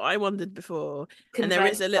 that's what I wondered before. And there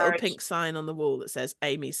is a little pink sign on the wall that says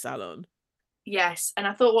Amy's salon. Yes, and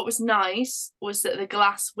I thought what was nice was that the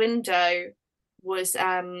glass window was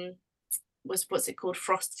what's it called,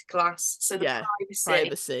 frosted glass, so the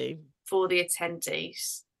privacy for the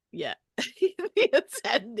attendees. Yeah. The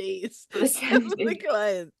attendees. The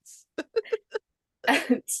clients.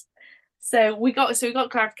 So we got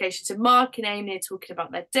clarification. So Mark and Amy are talking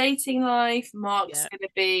about their dating life. Mark's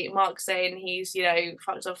saying he's,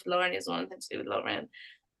 fucked off with Lauren, he doesn't want anything to do with Lauren.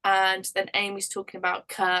 And then Amy's talking about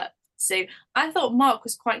Kirk. So I thought Mark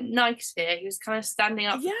was quite nice here. He was kind of standing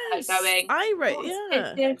up for going,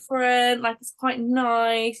 it's different, like it's quite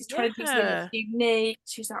nice. He's trying to do something unique.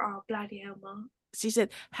 She's like, oh, bloody hell, Mark. She said,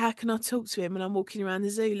 how can I talk to him when I'm walking around the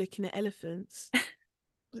zoo looking at elephants?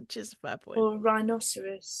 Which is a fair point. Or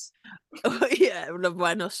rhinoceros. Yeah, the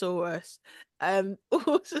rhinoceros.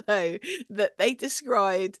 Also, that they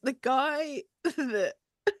described the guy that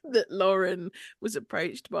Lauren was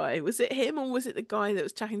approached by. Was it him or was it the guy that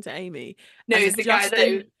was chatting to Amy? No, it's the guy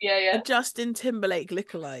that a Justin Timberlake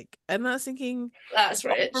lookalike. And I was thinking, that's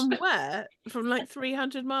rich. From where? From like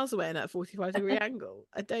 300 miles away in that 45-degree angle.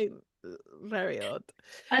 Very odd.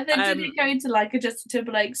 And then did it go into like a Justin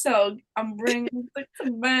Timberlake song? I'm bringing the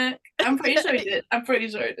back. I'm pretty sure it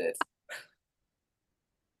did.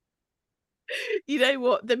 You know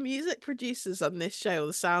what? The music producers on this show,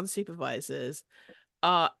 the sound supervisors,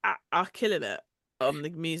 are killing it on the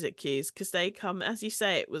music cues, because they come, as you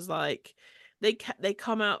say, it was like they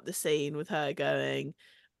come out the scene with her going,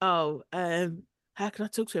 oh, how can I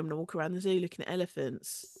talk to him and walk around the zoo looking at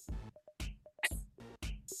elephants?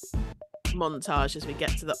 Montage as we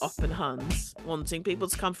get to the Oppen Huns, wanting people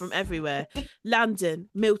to come from everywhere. London,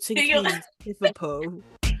 Milton Keynes, Liverpool.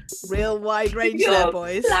 Real wide range there,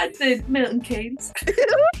 boys. London, Milton Keynes.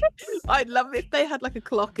 I'd love if they had like a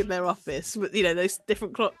clock in their office with, those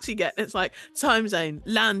different clocks you get. It's like time zone,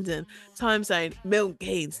 London, time zone, Milton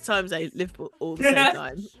Keynes, time zone, Liverpool, all the same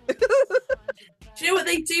time. Do you know what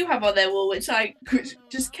they do have on their wall, which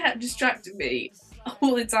just kept distracting me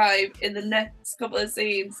all the time in the next couple of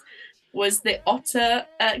scenes? Was the otter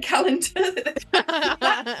calendar.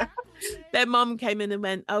 Their mum came in and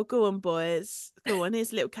went, oh, go on, boys. Go on,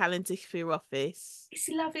 here's a little calendar for your office. It's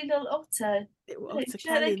a lovely little otter.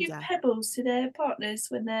 They give pebbles to their partners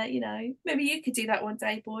when they're, maybe you could do that one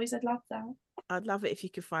day, boys. I'd love that. I'd love it if you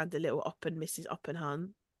could find the little Mrs.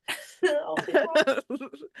 Oppenhun.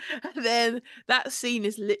 And then that scene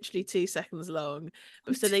is literally 2 seconds long.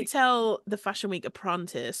 So they tell the Fashion Week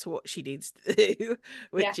apprentice what she needs to do,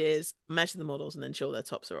 which is measure the models and ensure their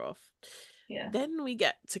tops are off. Yeah. Then we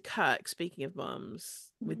get to Kirk, speaking of mums,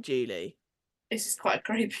 with Julie. This is quite a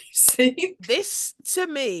creepy scene. This, to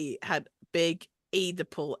me, had big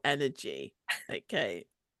Oedipal energy. Okay.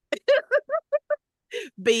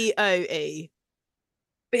 BOE.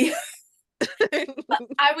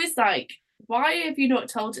 I was like, why have you not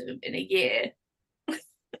told him in a year?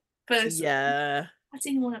 First, I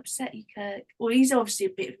didn't want to upset you, Kirk. Well, he's obviously a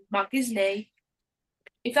bit of a mug, isn't he?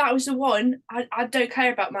 If that was the one, I don't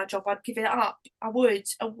care about my job. I'd give it up. I would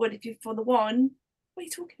if you're for the one. What are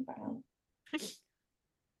you talking about?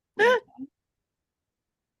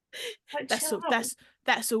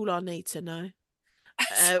 That's all I need to know.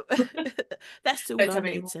 That's all I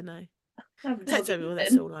need to know. Don't tell me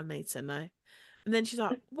that's all I need to know. And then she's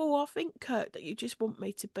like, well, I think, Kirk, that you just want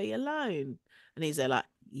me to be alone. And he's there like,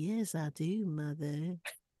 yes, I do, mother.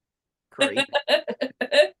 Creep.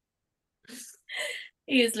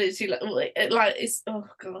 He is literally like it's, oh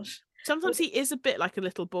gosh. Sometimes he is a bit like a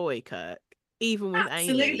little boy, Kirk, even with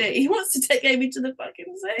Absolutely. Amy. He wants to take Amy to the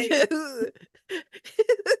fucking sea.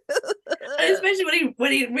 And especially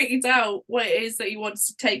when he reads out what it is that he wants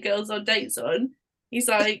to take girls on dates on. He's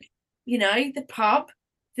like, you know, the pub,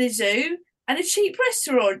 the zoo, and a cheap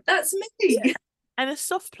restaurant. That's me. Yeah. And a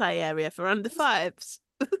soft play area for under fives.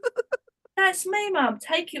 That's me, Mum.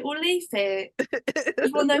 Take it or leave it.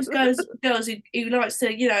 He's one of those girls who likes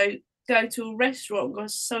to, you know, go to a restaurant. God,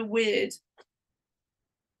 it's so weird.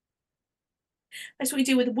 That's what you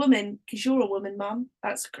do with a woman, because you're a woman, Mum.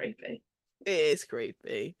 That's creepy. It is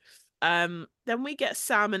creepy. Then we get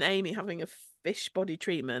Sam and Amy having a fish body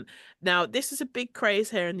treatment. Now, this is a big craze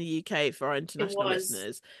here in the UK for our international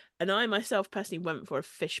listeners. And I myself personally went for a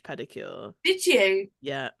fish pedicure. Did you?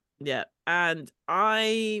 Yeah. And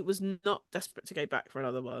I was not desperate to go back for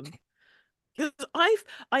another one. Because I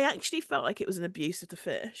actually felt like it was an abuse of the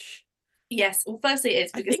fish. Yes. Well, firstly,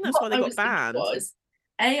 it's because I think that's why they got banned.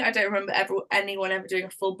 I don't remember anyone ever doing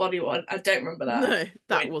a full body one. I don't remember that. No,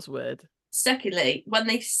 that was weird. Secondly, when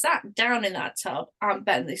they sat down in that tub, I'm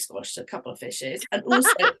betting they squashed a couple of fishes. And also,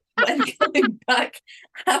 when coming back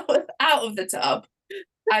out of the tub,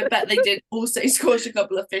 I bet they did also squash a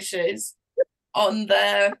couple of fishes on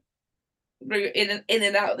their route in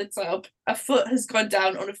and out of the tub. A foot has gone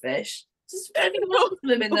down on a fish. Just very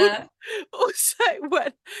them in there. Also,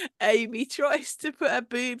 when Amy tries to put her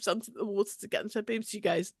boobs onto the water to get into her boobs, she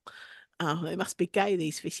goes, "Oh, they must be gay,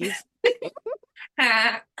 these fishes."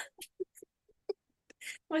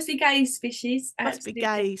 Must be gay, fishes. Must be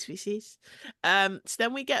gay, fishes. So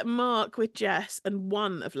then we get Mark with Jess and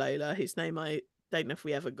one of Lola, whose name I don't know if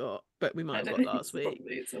we ever got, but we might have got last week.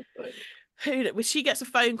 She gets a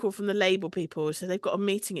phone call from the label people, so they've got a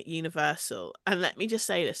meeting at Universal. And let me just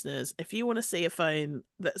say, listeners, if you want to see a phone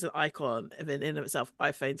that's an icon in and of itself,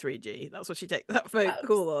 iPhone 3G, that's what she takes that phone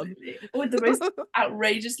call on. With the most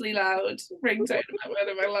outrageously loud ringtone I've heard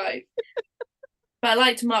in my life. But I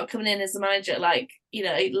liked Mark coming in as the manager, like, you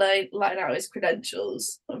know, laying out his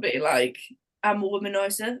credentials and being like, I'm a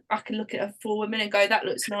womanizer. I can look at 4 women and go, that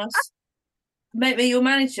looks nice. Make me your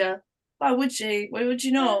manager. Why would you? Why would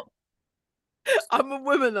you not? I'm a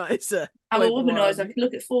womanizer. I'm a womanizer. I can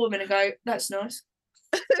look at 4 women and go, that's nice.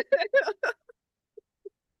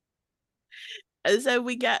 And so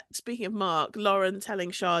we get, speaking of Mark, Lauren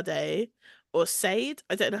telling Sade, or Sade,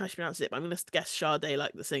 I don't know how she pronounces it, but I'm going to guess Sade,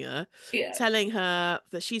 like the singer, telling her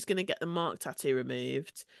that she's going to get the Mark tattoo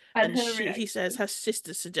removed. And he says her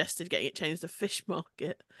sister suggested getting it changed to Fish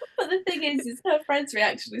Market. But the thing is her friend's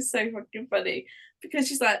reaction is so fucking funny, because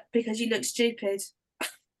she's like, because you look stupid.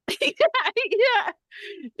 Yeah.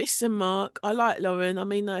 Listen, Mark, I like Lauren. I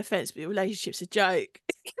mean, no offense, but your relationship's a joke.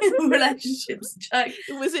 Relationship's a joke.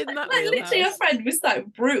 It was in that. Like, literally, her friend was so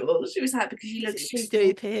brutal. She was happy because you look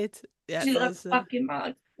stupid. Yeah, she looked fucking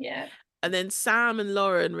mad. Yeah. And then Sam and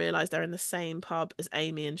Lauren realise they're in the same pub as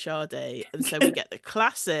Amy and Sade, and so we get the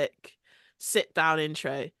classic sit-down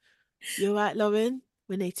intro. You all right, Lauren?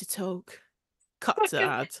 We need to talk. Cut to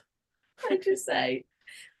ad. I just say,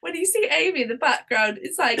 when you see Amy in the background,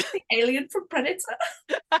 it's like the alien from Predator.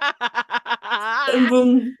 And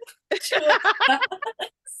boom.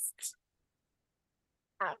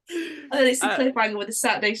 And then it's the cliffhanger with the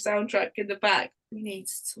Saturday soundtrack in the back. We need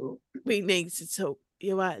to talk. We need to talk.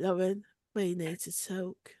 You're right, Lauren. We need to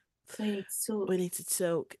talk. We need to talk. We need to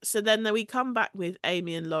talk. So then we come back with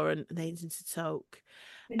Amy and Lauren needing to talk.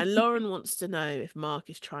 And Lauren wants to know if Mark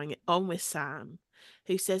is trying it on with Sam,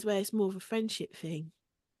 who says, well, it's more of a friendship thing.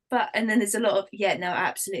 And then there's a lot of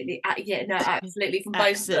absolutely from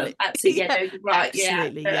both of them. Absolutely, no, you're right.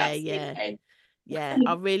 Absolutely, yeah.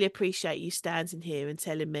 I really appreciate you standing here and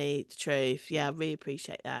telling me the truth. Yeah, I really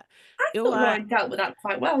appreciate that. I thought Lauren dealt with that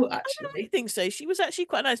quite well, actually. I think so. She was actually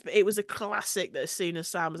quite nice, but it was a classic that as soon as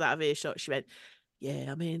Sam was out of earshot, she went,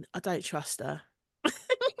 yeah, I mean, I don't trust her.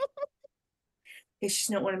 Because she's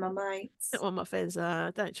not one of my mates. Not one of my friends.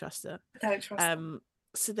 I don't trust her. Her.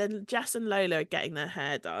 So then Jess and Lola are getting their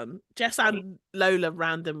hair done. Jess and Lola,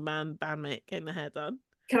 random man bandmate, getting their hair done.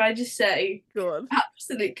 Can I just say, go on.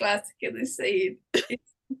 Absolute classic in this scene.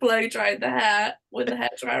 It's blow drying the hair with the hair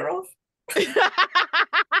dryer off.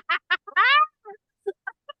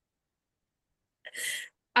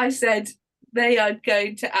 I said they are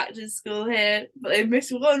going to acting school here, but they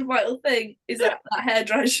miss one vital thing: is that hair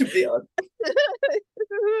dryer should be on.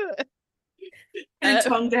 Could have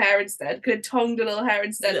tongued a hair instead. Could have tongued a little hair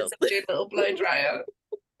instead of doing a little blow dryer.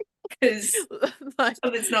 because like,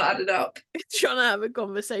 something's not added up. Trying to have a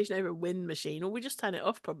conversation over a wind machine, or we just turn it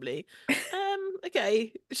off probably.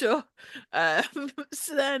 Okay, sure.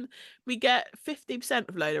 So then we get 50%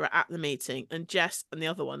 of Lola are at the meeting, and Jess and the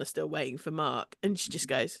other one are still waiting for Mark, and she just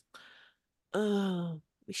goes, "Oh,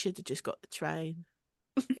 we should have just got the train."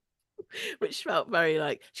 Which felt very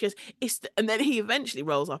like, she goes, and then he eventually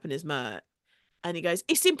rolls up in his Merc and he goes,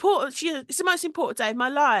 "It's important. It's the most important day of my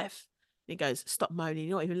life." And he goes, "Stop moaning.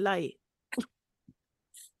 You're not even late."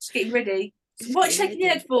 Just getting ready. What are you shaking your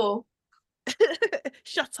head for?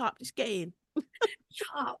 Shut up. Just get in. Shut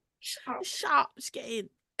up. Shut up. Just get in.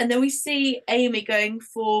 And then we see Amy going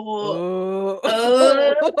for...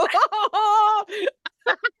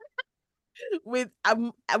 with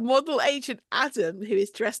a model agent Adam who is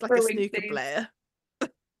dressed like a snooker player.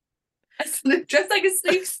 Dressed like a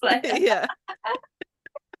snooker player. Yeah.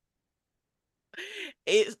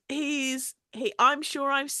 I'm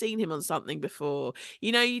sure I've seen him on something before.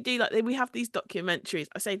 You know, you do like, we have these documentaries.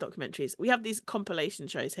 I say documentaries. We have these compilation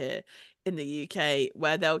shows here in the UK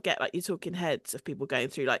where they'll get like your talking heads of people going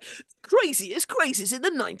through like craziest in the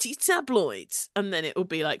 90s tabloids, and then it will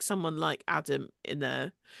be like someone like Adam in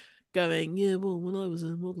there going, "Yeah, well, when I was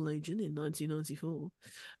a model agent in 1994."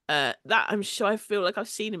 That I'm sure, I feel like I've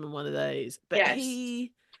seen him in one of those. But yes.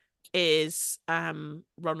 He is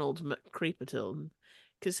Ronald McCreeperton,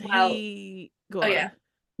 because he I would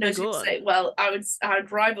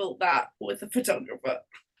rival that with a photographer.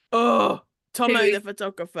 Oh, Tomo the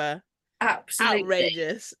photographer. Absolutely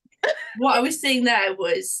outrageous. What I was seeing there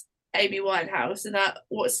was Amy Winehouse and that,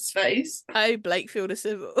 what's his face? Oh, Blakefield of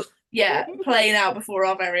Civil. Yeah, playing out before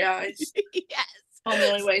our very eyes. Yes. On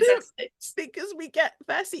the only way is Essex. Because we get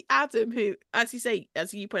firstly Adam, who, as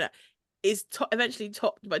you point out, is eventually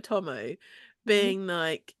topped by Tomo, being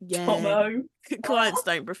like, "Yeah, Tomo. Clients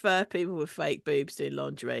don't prefer people with fake boobs doing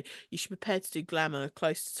lingerie. You should prepare to do glamour,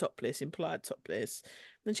 close to topless, implied topless."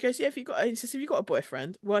 And she goes, "Yeah, he says, have you got a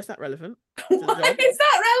boyfriend? Why is that relevant? Why is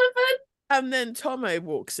that relevant?" And then Tomo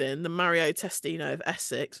walks in, the Mario Testino of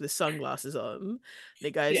Essex, with sunglasses on. And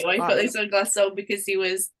he goes, "Yeah, well, he put those sunglasses on because he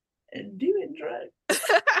was doing drugs."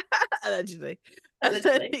 Allegedly. And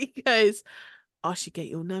then he goes, "I should get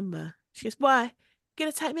your number." She goes, "Why? You're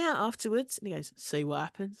gonna take me out afterwards?" And he goes, "See what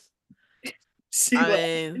happens."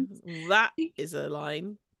 That is a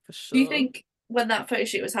line for sure. Do you think when that photo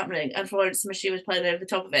shoot was happening and Florence Machine was playing over the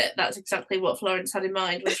top of it, that's exactly what Florence had in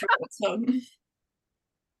mind when she wrote that song?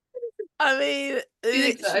 I mean, do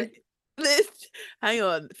you think so? Hang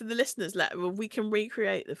on, for the listeners, we can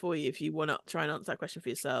recreate it for you if you want to try and answer that question for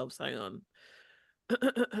yourselves. Hang on.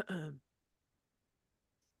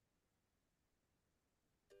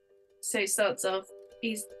 So it starts off,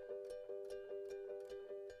 he's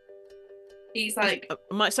like,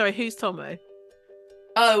 sorry, who's Tomo?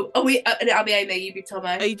 I'll be Amy, you be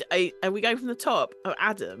Tomo. Are we going from the top of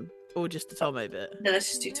Adam or just the Tomo bit? No, let's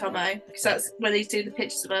just do Tomo, because that's when he's doing the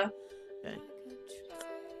pictures of her. Okay.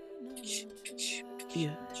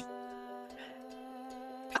 Yeah.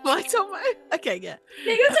 Am I Tomo? Okay, yeah.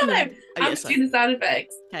 Yeah, you're Tomo. I'm just doing the sound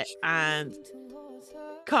effects. Okay, and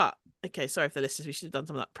cut. Okay, sorry for the listeners. We should have done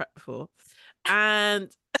some of that prep before. And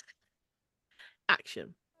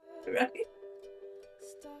action. Right.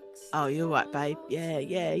 "Oh, you're right, babe. Yeah.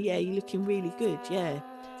 You're looking really good. Yeah.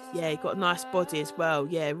 You got a nice body as well.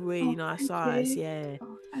 Yeah, really nice eyes. Yeah.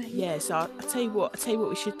 Yeah. So I tell you what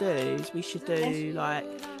we should do is we should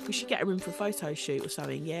get her in for a photo shoot or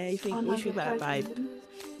something. Yeah, what do you think about that, babe?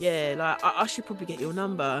 Yeah, like I should probably get your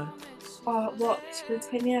number." Oh, what? She's gonna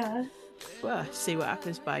take me out? Well, see what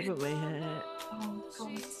happens, babe, won't we? Oh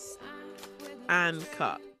God. And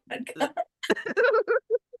cut.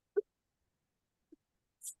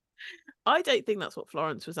 I don't think that's what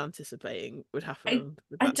Florence was anticipating would happen.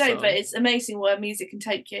 I don't, but it's amazing where music can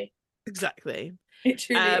take you. Exactly. It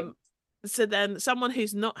truly is. So then someone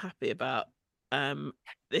who's not happy about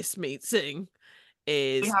this meeting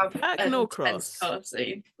is Kirk Norcross.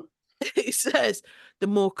 He says, "The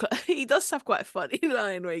more he does have quite a funny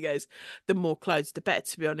line where he goes, 'The more clothes, the better,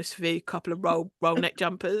 to be honest with you. A couple of roll neck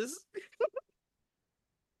jumpers.'"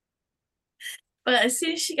 But as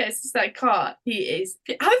soon as she gets to that car, he is.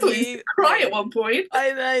 I thought he was cry at one point.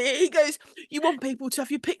 I know. He goes, "You want people to have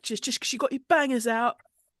your pictures just because you got your bangers out."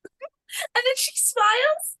 And then she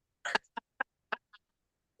smiles.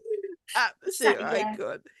 Absolutely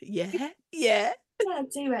icon. Yeah. Yeah, I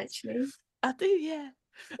do actually. I do. Yeah.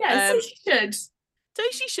 Yeah, so she should. So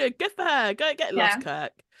she should. Good for her. Go get lost,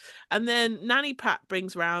 Kirk. And then Nanny Pat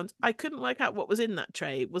brings round. I couldn't work out what was in that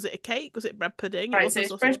tray. Was it a cake? Was it bread pudding? Right, so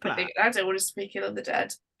it's bread pudding. I don't want to speak ill of the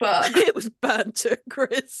dead, but it was burnt to a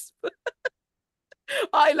crisp.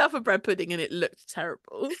 I love a bread pudding, and it looked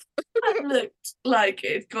terrible. It looked like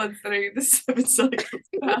it had gone through the 7 cycles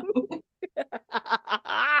of hell.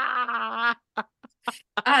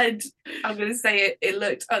 And I'm going to say it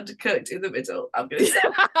looked undercooked in the middle. I'm going to say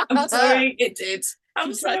I'm sorry, it did.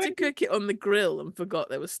 She tried to cook it on the grill and forgot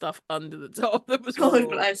there was stuff under the top that was God raw.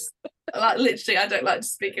 bless. Like, literally, I don't like to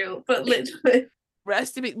speak ill, but literally.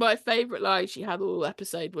 Rest of it, my favourite line she had all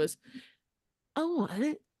episode was, "Oh,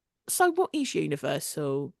 so what is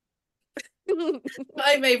universal?" my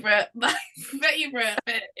favourite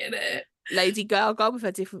bit in it. Lady Gaga with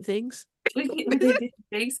her different things.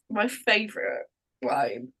 My favourite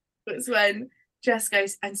line was when Jess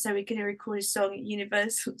goes, and so we're going to record a song at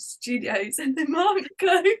Universal Studios, and then Mark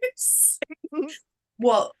goes,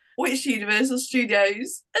 what? Which Universal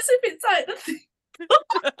Studios? As if it's like the thing.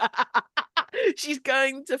 She's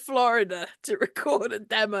going to Florida to record a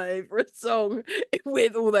demo for a song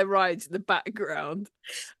with all their rides in the background.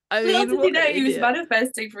 I mean, did you know he was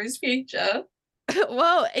manifesting for his future?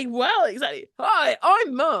 well, exactly. Hi,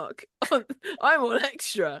 I'm Mark. I'm on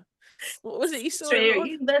Extra. What was it you saw?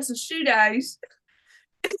 Universal Studios.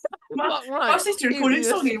 My sister recorded a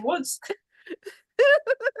song here once.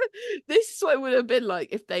 This is what it would have been like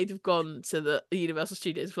if they'd have gone to the Universal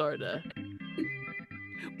Studios Florida.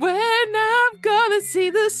 When I'm gonna see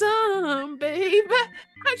the sun, baby,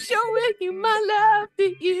 I'm showing you my love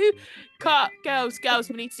to you. Cut, girls,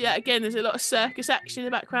 we need to see that again. There's a lot of circus action in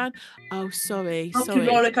the background. Oh, sorry. The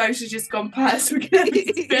roller coaster's just gone past. We're gonna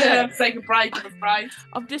have to take a break, I'm afraid.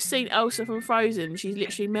 I've just seen Elsa from Frozen. She's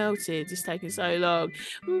literally melted. It's taking so long.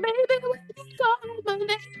 Baby, when you call my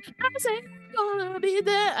name, I say I'm gonna be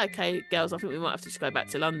there. Okay, girls, I think we might have to just go back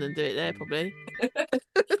to London, do it there, probably.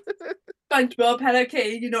 Thank you, Bob. Hello,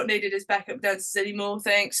 Kitty. You're not needed as backup dancers anymore,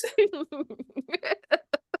 thanks.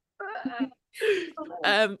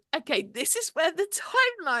 Okay, this is where the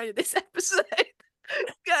timeline of this episode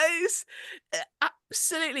goes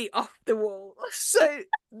absolutely off the wall. So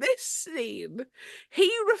this scene, he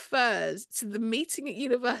refers to the meeting at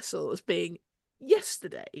Universal as being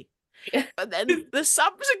yesterday. Yeah. But then the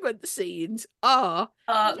subsequent scenes are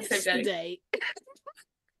yesterday.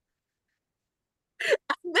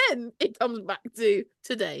 And then it comes back to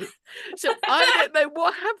today. So I don't know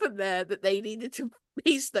what happened there that they needed to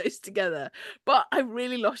piece those together. But I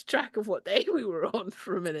really lost track of what day we were on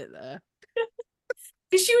for a minute there.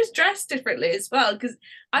 Because she was dressed differently as well. Because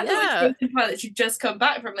I thought it was that she'd just come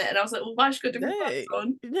back from it. And I was like, well, why has she got different clothes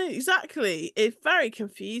on? No, exactly. It's very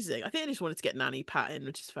confusing. I think I just wanted to get Nanny Pat in,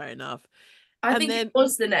 which is fair enough. I think it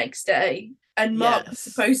was the next day. And Mark was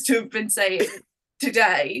supposed to have been saying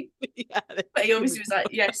today. But he obviously was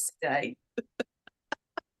like, yesterday.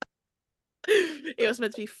 It was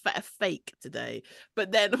meant to be fake today.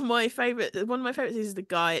 But then one of my favorites is the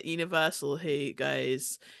guy at Universal who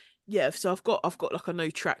goes, yeah, so I've got like a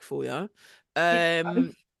new track for you.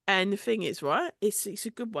 And the thing is, right, it's a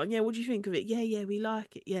good one. Yeah, what do you think of it? Yeah, we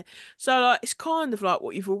like it. Yeah. So like it's kind of like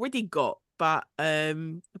what you've already got, but a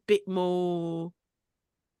bit more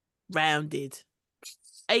rounded,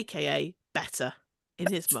 aka better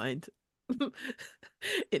in his mind.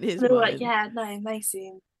 In his mind. Like, yeah, no,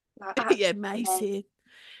 amazing. Like, yeah, amazing.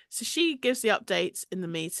 So she gives the updates in the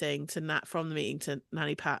meeting from the meeting to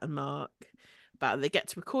Nanny Pat and Mark about they get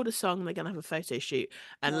to record a song and they're going to have a photo shoot.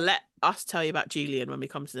 And let us tell you about Julian when we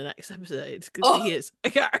come to the next episode, because he is a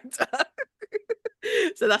character.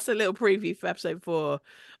 So that's a little preview for episode 4.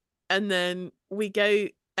 And then we go,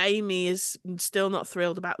 Amy is still not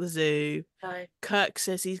thrilled about the zoo. No. Kirk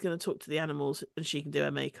says he's going to talk to the animals and she can do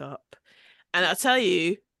her makeup. And I'll tell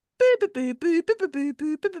you,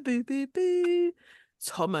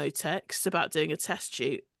 Tomo texts about doing a test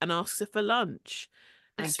shoot and asks her for lunch.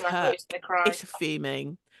 And Kirk is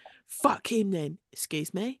fuming. Fuck him then.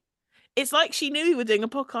 Excuse me. It's like she knew we were doing a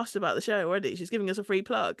podcast about the show already. She's giving us a free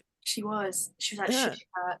plug. She was like,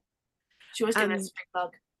 she was giving us a free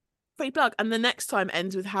plug. Free plug. And the next time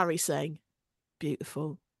ends with Harry saying,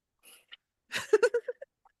 beautiful.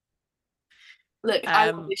 Look, I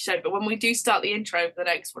love this show, but when we do start the intro for the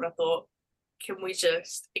next one, I thought, can we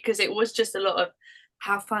just, because it was just a lot of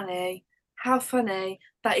how funny,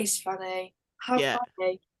 that is funny,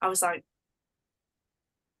 funny. I was like,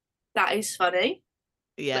 that is funny.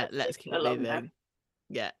 Yeah, let's keep it moving.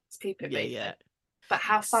 Yeah. Let's keep it moving. Yeah. But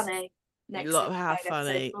how funny. Next a lot of how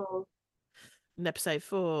funny. In episode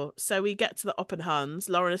 4. So we get to the Oppenhans.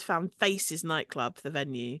 Lauren has found Faces nightclub, the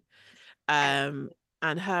venue.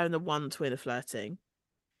 And her and the one twin are flirting.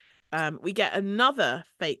 We get another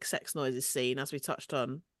fake sex noises scene, as we touched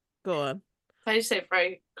on. Go on. Can I just say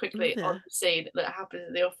very quickly on the scene that happens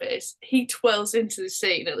in the office? He twirls into the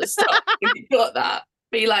scene at the start. You got that?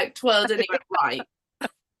 But he like twirled and he went, right.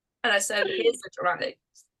 And I said, here's the dramatics.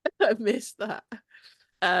 I missed that.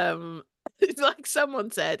 It's like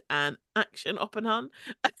someone said, an action Oppenheimer.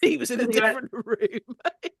 He was in a different room.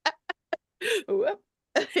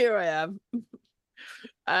 Here I am.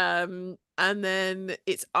 And then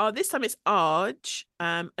it's this time it's Arj.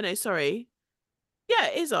 No, sorry. Yeah,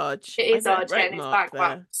 it is Arj. It is Arj getting his back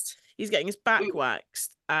waxed. He's getting his back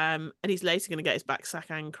waxed. And he's later going to get his back sack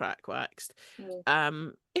and crack waxed.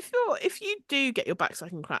 If you do get your back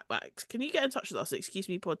sack and crack waxed, can you get in touch with us at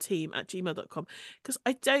excusemepodteam@gmail.com? Because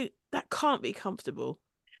that can't be comfortable.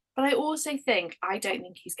 But I also think I don't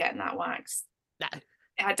think he's getting that waxed. No.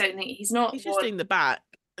 I don't think he's not. He's just doing the back,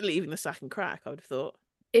 leaving the sack and crack, I would have thought.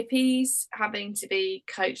 If he's having to be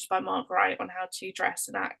coached by Mark Wright on how to dress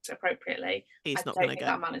and act appropriately, he's not going to get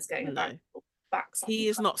that man is getting a back. He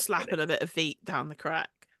is not slapping a bit of feet down the crack.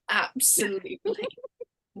 Absolutely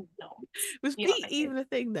not. Was feet even a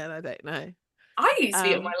thing then? I don't know. I use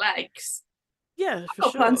feet on my legs. Yeah, I've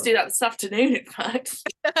got plans to do that this afternoon, in fact.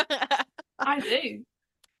 I do.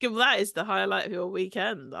 Well, that is the highlight of your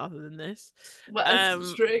weekend, other than this. Well,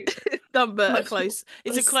 it's true. But a close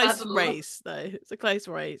race, though. It's a close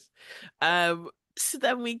race. So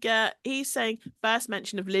then he's saying first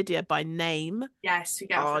mention of Lydia by name. Yes, we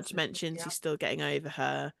get Arj mentions he's still getting over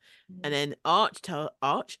her. And then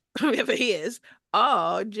Arj, whoever he is,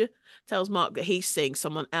 Arj tells Mark that he's seeing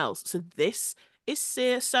someone else. So this is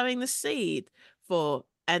sowing the seed for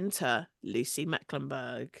enter Lucy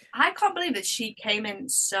Mecklenburg. I can't believe that she came in in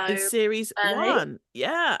series early. 1.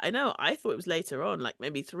 Yeah, I know. I thought it was later on, like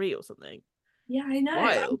maybe 3 or something. Yeah, I know.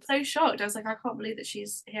 Wild. I'm so shocked. I was like, I can't believe that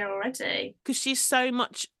she's here already. Because she's so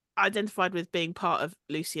much identified with being part of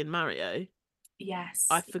Lucy and Mario. Yes.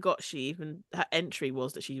 I forgot her entry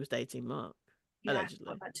was that she was dating Mark. Yeah, allegedly.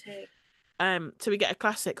 I thought that too. So we get a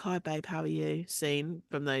classic "Hi babe, how are you?" scene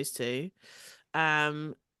from those two.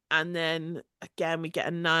 And then again we get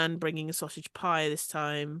a nun bringing a sausage pie this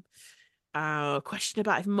time. Question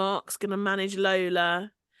about if Mark's gonna manage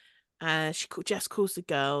Lola. Jess calls the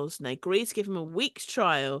girls and they agree to give him a week's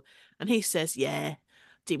trial, and he says, yeah,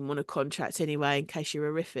 didn't want a contract anyway in case you're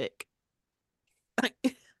horrific.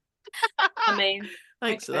 I mean,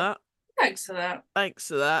 thanks for that. Thanks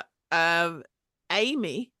for that.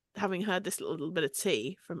 Amy, having heard this little bit of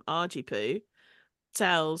tea from Argy Poo,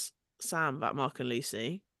 tells Sam about Mark and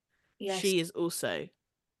Lucy. Yes. She is also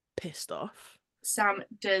pissed off. Sam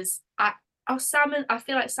does. I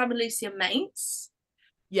feel like Sam and Lucy are mates.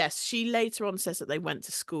 Yes, she later on says that they went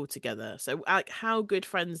to school together. So, like, how good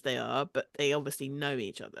friends they are, but they obviously know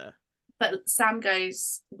each other. But Sam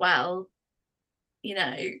goes, well, you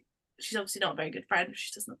know, she's obviously not a very good friend if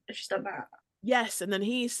she's done that. Yes, and then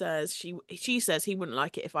he says she says he wouldn't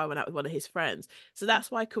like it if I went out with one of his friends. So that's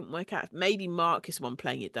why I couldn't work out. Maybe Mark is the one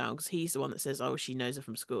playing it down because he's the one that says, oh, she knows her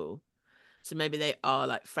from school. So maybe they are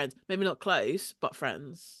like friends. Maybe not close, but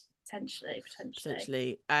friends. Potentially.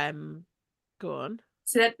 Go on.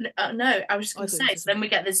 So then, no, I was just going to say, so then we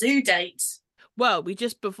get the zoo date. Well, we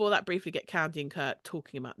just before that briefly get Candy and Kirk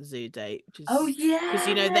talking about the zoo date. Which is, oh, yeah. Because,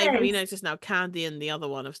 you know, they've noticed now Candy and the other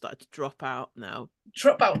one have started to drop out now.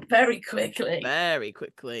 Drop out very quickly. Very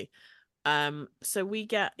quickly. So we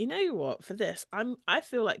get, you know what, for this, I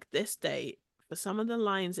feel like this date, for some of the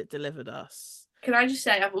lines it delivered us. Can I just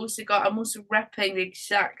say, I'm also repping the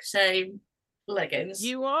exact same leggings.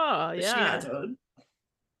 You are, yeah. She had on.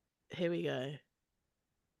 Here we go.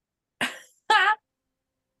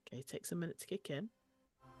 Okay, takes a minute to kick in.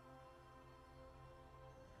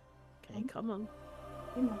 Okay, come on.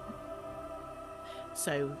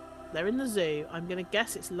 So they're in the zoo. I'm gonna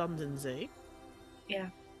guess it's London Zoo. Yeah.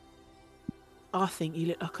 I think you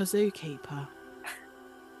look like a zookeeper.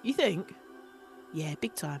 You think? Yeah,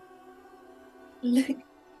 big time.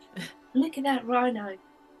 Look at that rhino.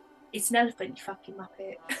 It's an elephant, you fucking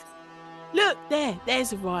muppet. Look,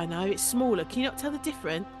 there's a rhino. It's smaller. Can you not tell the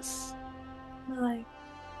difference? No.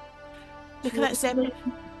 Look at that zebra.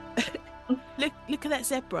 Look at that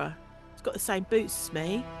zebra. It's got the same boots as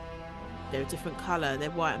me. They're a different colour. They're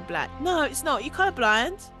white and black. No, it's not. You're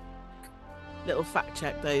colourblind. Little fact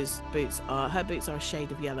check. Her boots are a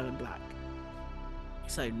shade of yellow and black.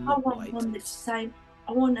 So not white. I want one that's the same.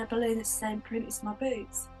 I want a balloon that's the same print as my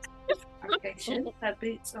boots. Application. Her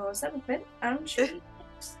boots are 7 print and she's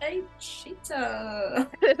a cheetah.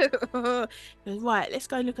 Right, let's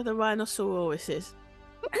go look at the rhinoceroses.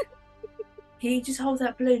 Can you just hold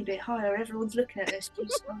that balloon a bit higher? Everyone's looking at us.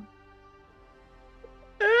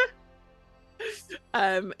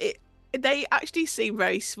 They actually seem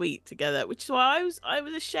very sweet together, which is why I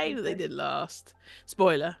was ashamed that they did last.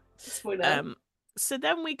 Spoiler. So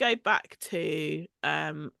then we go back to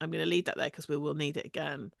I'm going to leave that there because we will need it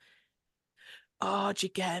again. Arj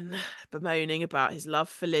again bemoaning about his love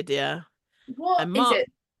for Lydia. What and is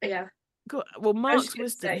it? Yeah. Well, Mark's gonna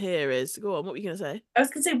wisdom say- here is, go on, what were you going to say? I was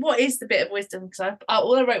going to say, what is the bit of wisdom? Because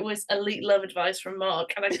all I wrote was elite love advice from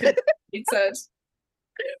Mark, and I couldn't. He said,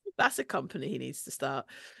 That's a company he needs to start.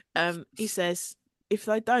 He says, if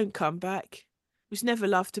they don't come back, it was never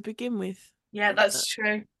love to begin with. "Yeah, that's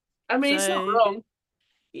true. I mean, it's not wrong."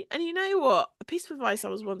 And you know what? A piece of advice I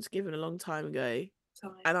was once given a long time ago,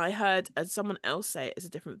 and I heard someone else say it as a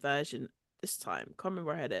different version this time. Can't remember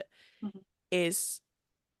where I heard it. Mm-hmm. Is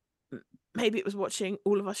maybe it was watching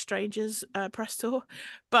All of Us Strangers press tour,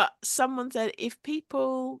 but someone said if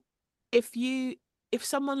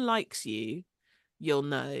someone likes you, you'll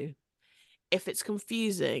know. If it's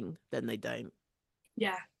confusing, then they don't.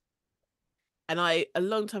 Yeah. And I, a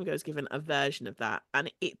long time ago, was given a version of that,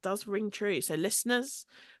 and it does ring true. So listeners,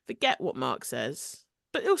 forget what Mark says,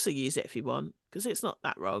 but also use it if you want, because it's not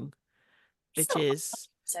that wrong. It's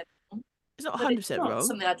not 100% wrong.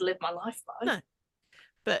 Something I'd live my life by. No.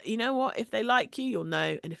 But you know what? If they like you, you'll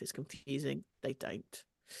know. And if it's confusing, they don't.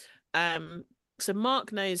 So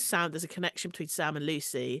Mark knows Sam, there's a connection between Sam and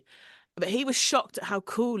Lucy, but he was shocked at how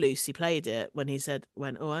cool Lucy played it when he said,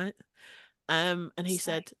 went all right. And he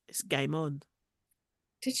said, it's game on.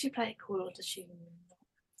 Did she play it cool, or does she not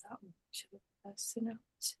have that much of a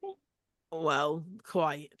personality? Well,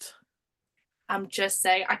 quite. I'm just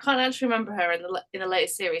saying, I can't actually remember her in the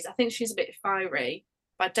latest series. I think she's a bit fiery,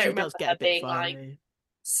 but I don't remember her being like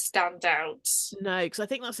stand out. No, because I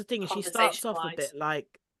think that's the thing. She starts off a bit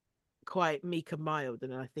like quite meek and mild,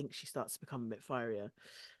 and then I think she starts to become a bit fierier.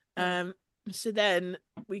 So then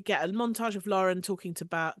we get a montage of Lauren talking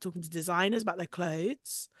to designers about their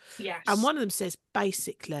clothes. Yes. And one of them says,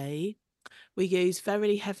 basically, we use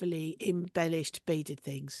very heavily embellished beaded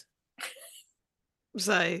things.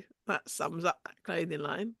 So that sums up that clothing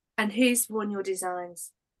line. And who's won your designs?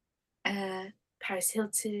 Paris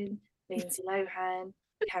Hilton, Lindsay Lohan,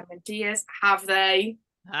 Cameron Diaz. Have they?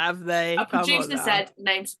 A producer said,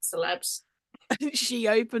 name some celebs. She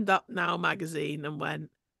opened up Now magazine and went,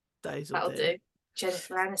 that'll do.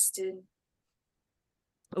 Jennifer Aniston.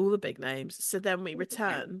 All the big names. So then we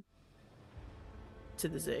return to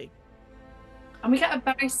the zoo. And we get a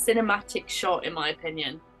very cinematic shot, in my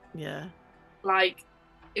opinion. Yeah. Like,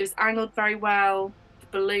 it was angled very well. The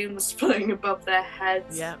balloon was floating above their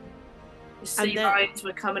heads. Yeah. The sea lions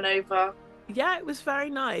were coming over. Yeah, it was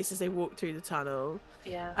very nice as they walked through the tunnel.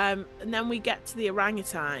 Yeah. And then we get to the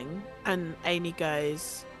orangutan, and Amy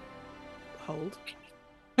goes, hold.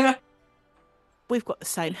 We've got the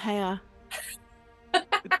same hair.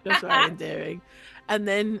 That's very endearing. And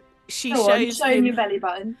then she shows him your belly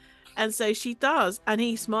button. And so she does, and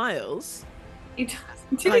he smiles. He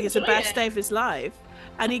does. Like it's the best day of his life.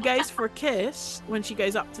 And he goes for a kiss when she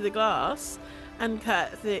goes up to the glass, and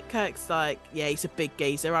Kirk's like, yeah, he's a big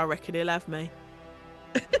geezer, I reckon he'll have me.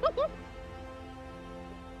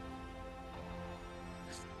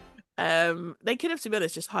 They could have, to be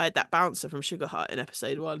honest, just hired that bouncer from Sugar Hut in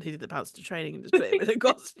episode 1 who did the bouncer training and just put him in a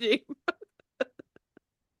costume.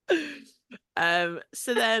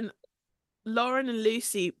 So then Lauren and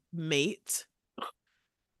Lucy meet.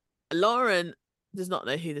 Lauren does not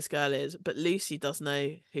know who this girl is, but Lucy does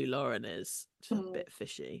know who Lauren is. Which is a bit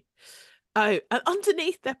fishy. Oh, and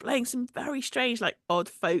underneath they're playing some very strange, like odd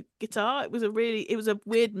folk guitar. It was a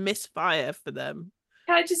weird misfire for them.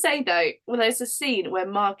 Can I just say though, well, there's a scene where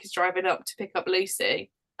Mark is driving up to pick up Lucy,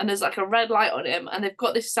 and there's like a red light on him, and they've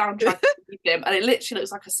got this soundtrack with him, and it literally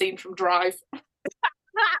looks like a scene from Drive.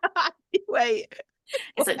 Wait,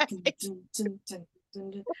 it's like dun, dun, dun, dun,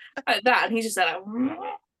 dun, like that, and he's just like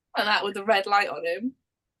that with the red light on him.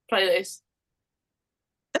 Play this.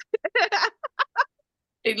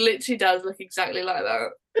 It literally does look exactly like that.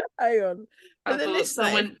 Hang on. They've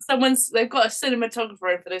got a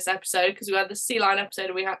cinematographer in for this episode, because we had the sea lion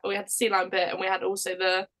episode, and we had the sea lion bit, and we had also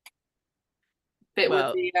the bit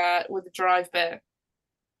with the Drive bit.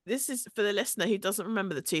 This is for the listener who doesn't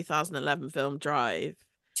remember the 2011 film Drive,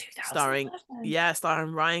 starring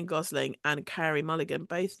Ryan Gosling and Carey Mulligan,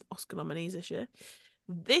 both Oscar nominees this year.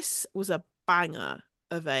 This was a banger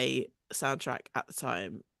of a soundtrack at the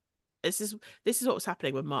time. This is what was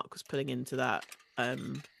happening when Mark was pulling into that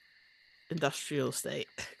industrial estate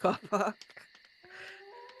car park.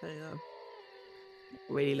 Hang on.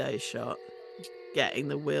 Really low shot. Getting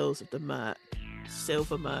the wheels of the Merc,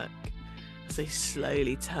 silver Merc, as they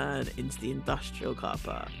slowly turn into the industrial car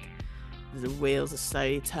park. The wheels are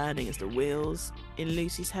slowly turning as the wheels in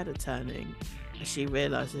Lucy's head are turning, as she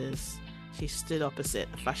realises She stood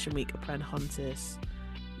opposite the Fashion Week apprentice,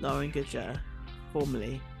 Lauren Goodger,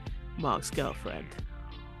 formerly Mark's girlfriend.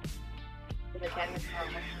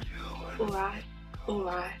 All right.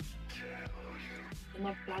 I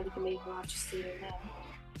never bloody believe what I've just seen her now.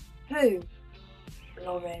 Who?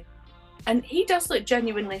 Lauren. And he does look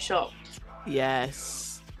genuinely shocked.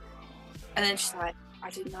 Yes. And then she's like, I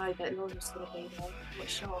didn't know that Lauren was going to be there. What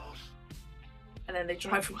shock. And then they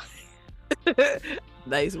drive away.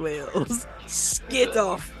 Those wheels skid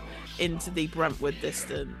off into the Brentwood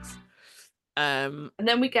distance. And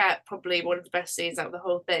then we get probably one of the best scenes out of the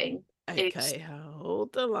whole thing. Okay,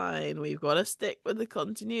 hold the line. We've got to stick with the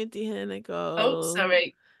continuity here, Nicole. Oh,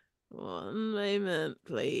 sorry. One moment,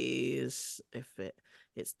 please. If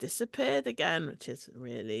it's disappeared again, which is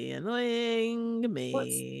really annoying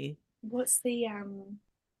me. What's the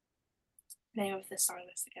name of the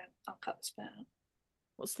stylist again? I'll cut this bit out.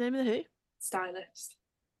 What's the name of the who? Stylist.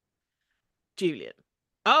 Julian.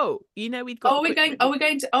 Oh, we'd got. We're going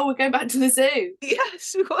back to the zoo.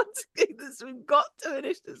 Yes, we want to do this. We've got to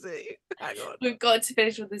finish the zoo. Hang on. We've got to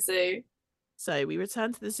finish with the zoo. So we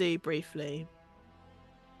return to the zoo briefly.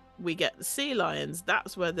 We get the sea lions.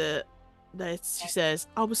 That's where she says,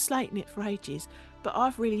 I was slating it for ages, but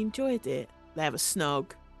I've really enjoyed it. They have a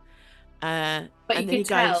snog. But you can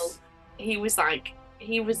tell he was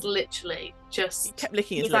literally just. He kept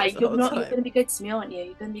licking his lips. Like, you're going to be good to me, aren't you?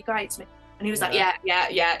 You're going to be great to me. And he was like, yeah,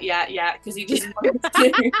 because he just wanted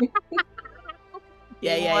to.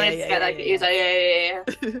 He was like, yeah.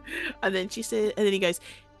 And then she said, and then he goes,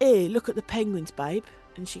 hey, look at the penguins, babe.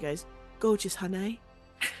 And she goes, gorgeous, honey.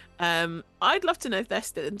 I'd love to know if they're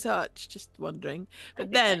still in touch, just wondering.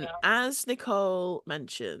 But then, as Nicole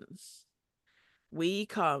mentions, we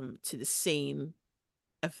come to the scene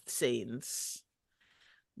of the scenes.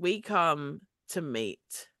 We come to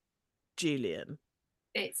meet Julian.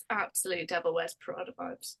 It's absolute Devil Wears Prada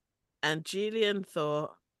vibes. And Julian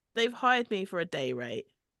thought, they've hired me for a day rate.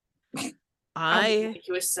 I'm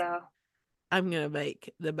going to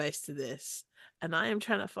make the most of this. And I am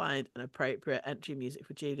trying to find an appropriate entry music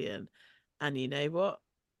for Julian. And you know what?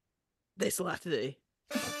 This will have to do.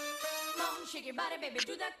 Come on, shake your body, baby,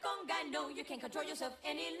 do that conga. No, you can't control yourself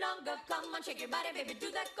any longer. Come on, shake your body, baby,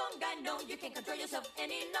 do that conga. No, you can't control yourself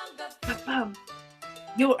any longer.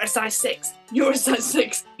 You're a size 6. You're a size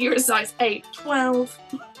 6. You're a size 8. 12.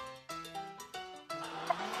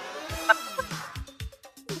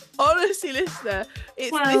 Honestly, listener,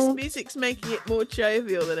 this music's making it more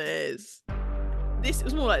jovial than it is. It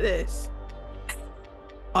was more like this.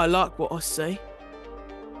 I like what I see,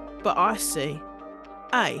 but I see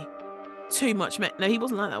too much no, he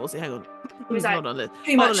wasn't like that, was he? Hang on. He was like, hold on,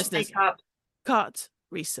 too much makeup. Cut,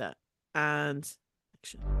 reset, and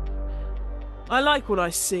action. I like what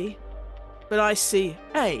I see, but I see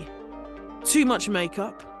too much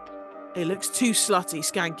makeup. It looks too slutty,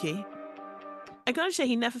 skanky. And can I just say,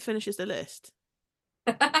 he never finishes the list.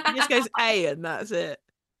 He just goes and that's it.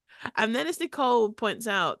 And then, as Nicole points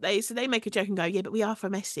out, they make a joke and go, yeah, but we are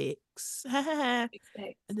from Essex. And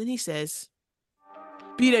then he says,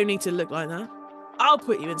 but you don't need to look like that. I'll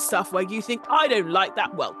put you in stuff where you think I don't like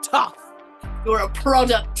that. Well, tough. You're a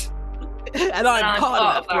product. And I'm part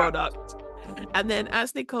of that product. And then,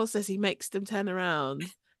 as Nicole says, he makes them turn around.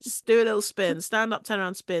 Just do a little spin. Stand up, turn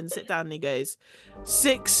around, spin, sit down, and he goes,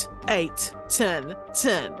 6, 8, 10,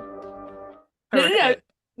 10. No,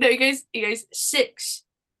 he goes 6,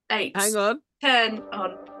 8. Hang on. 10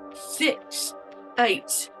 on 6,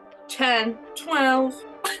 8, 10, 12.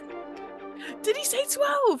 Did he say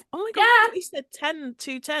 12? Oh my God. Yeah. He said 10,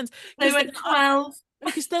 2 10s. They went 12.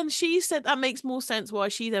 Because then she said that makes more sense why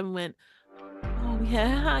she then went, oh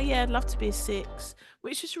yeah, I'd love to be a 6,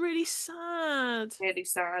 which is really sad. Really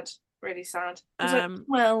sad. It was like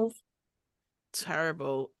 12.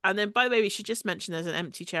 Terrible. And then, by the way, we should just mention there's an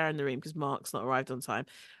empty chair in the room because Mark's not arrived on time.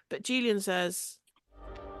 But Julian says,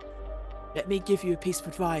 let me give you a piece of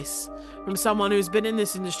advice from someone who's been in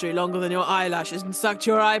this industry longer than your eyelashes and sucked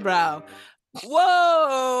your eyebrow.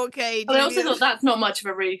 Whoa, okay. I also thought that's not much of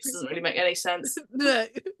a read. Doesn't really make any sense. No.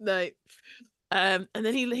 And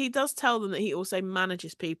then he does tell them that he also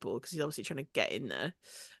manages people because he's obviously trying to get in there.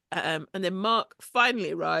 And then Mark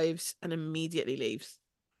finally arrives and immediately leaves.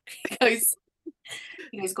 He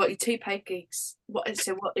goes, got you 2 paid gigs. What's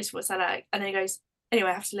that like? And then he goes, anyway,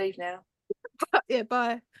 I have to leave now. Yeah,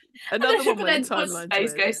 bye. Another one when the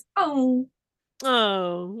timeline goes, oh,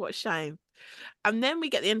 what a shame. And then we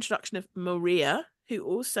get the introduction of Maria, who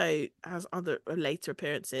also has other later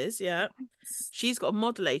appearances. Yeah, she's got a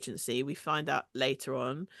model agency. We find out later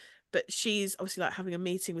on, but she's obviously like having a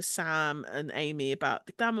meeting with Sam and Amy about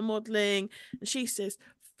the glamour modeling, and she says,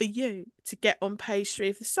 for you to get on page 3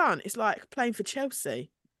 of the Sun. It's like playing for Chelsea,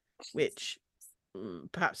 which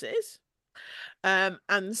perhaps it is.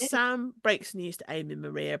 And Sam breaks news to Amy and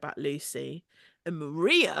Maria about Lucy, and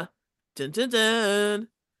Maria, dun dun dun,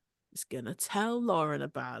 is gonna tell Lauren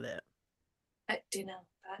about it at dinner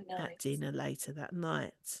that night. At dinner later that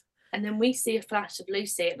night. And then we see a flash of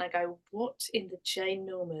Lucy, and I go, "What in the Jane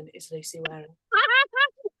Norman is Lucy wearing?"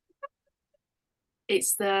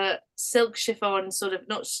 It's the silk chiffon, sort of,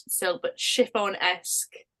 not silk, but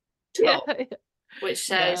chiffon-esque top, which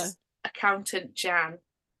says Accountant Jan.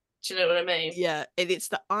 Do you know what I mean? Yeah, and it's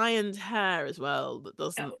the ironed hair as well that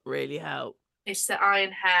doesn't really help. It's the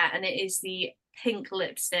iron hair, and it is the pink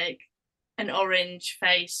lipstick and orange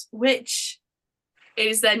face, which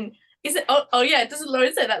is then... Is it? Oh yeah, doesn't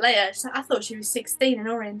Lauren say that later? She's like, I thought she was 16 and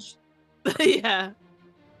orange. Yeah.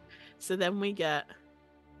 So then we get...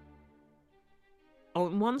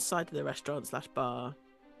 on one side of the restaurant / bar,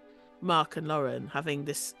 Mark and Lauren having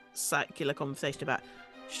this circular conversation about,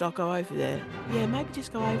 should I go over there? Yeah, maybe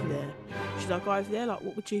just go over there. Should I go over there? Like,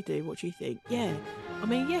 what would you do? What do you think? Yeah. I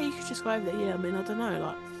mean, yeah, you could just go over there. Yeah, I mean, I don't know.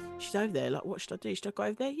 Like, she's over there. Like, what should I do? Should I go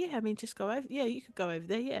over there? Yeah, I mean, just go over. Yeah, you could go over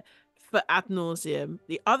there. Yeah. But ad nauseum,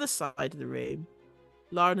 the other side of the room,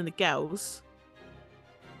 Lauren and the girls,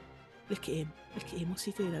 look at him. Look at him. What's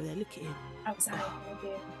he doing over there? Look at him. Outside.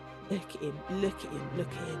 Look at him. Look at him. Look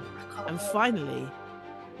at him. And finally,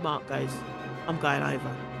 Mark goes, I'm going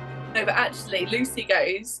over. No, but actually, Lucy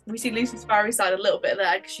goes, we see Lucy's fiery side a little bit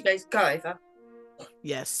there, because she goes, go over.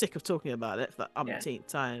 Yeah, sick of talking about it for the umpteenth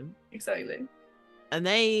time. Exactly.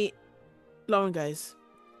 And Lauren goes,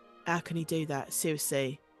 how can he do that?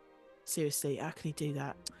 Seriously, how can he do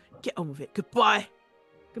that? Get on with it. Goodbye,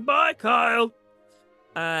 Kyle.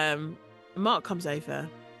 Mark comes over.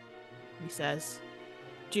 He says,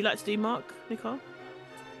 do you like to do Mark, Nicole?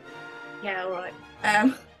 Yeah, all right.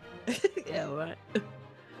 Yeah, all right.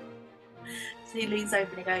 So he leans over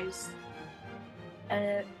and he goes,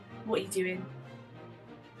 what are you doing?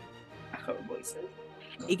 I can't remember what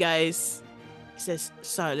he says. He says,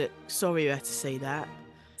 so look, sorry you had to see that.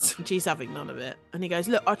 And she's having none of it. And he goes,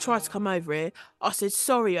 look, I tried to come over here. I said,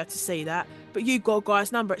 sorry you had to see that. But you got a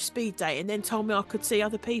guy's number at speed dating and then told me I could see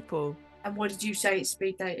other people. And what did you say at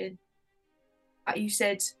speed dating? You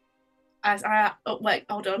said, wait,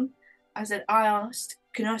 hold on. I said, I asked,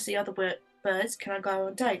 can I see other birds? Can I go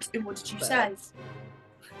on dates? And what did you say?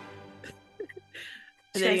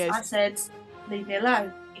 She goes, I said, leave me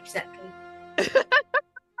alone. Exactly.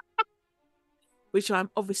 Which I'm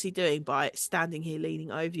obviously doing by standing here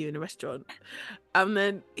leaning over you in a restaurant. And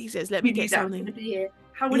then he says, let me get something.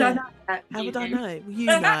 How would I know that? How would I know?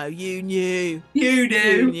 You know, you knew. You knew.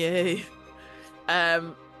 You knew.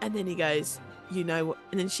 And then he goes, you know what?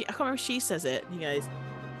 And then I can't remember if she says it. And he goes,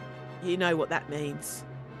 you know what that means.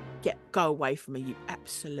 Go away from me, you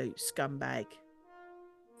absolute scumbag.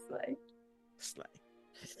 Slay.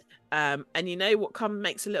 And you know what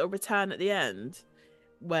makes a little return at the end?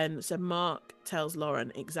 So Mark tells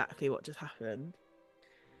Lauren exactly what just happened.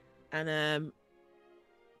 And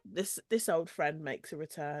this old friend makes a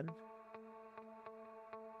return.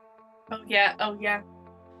 Oh yeah.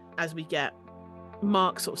 As we get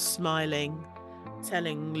Mark sort of smiling,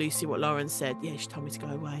 telling Lucy what Lauren said. Yeah, she told me to go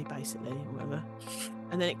away, basically, or whatever.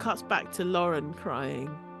 And then it cuts back to Lauren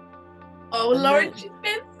crying. Oh, and Lauren, she's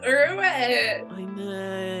been through it. I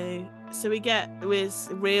know. So we get with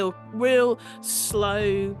real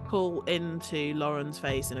slow pull into Lauren's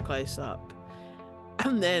face in a close-up.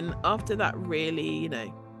 And then after that really,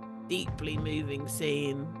 deeply moving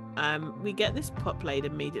scene, we get this pop played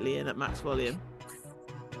immediately in at max volume.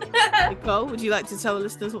 Nicole, would you like to tell the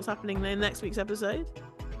listeners what's happening in next week's episode?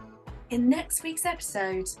 In next week's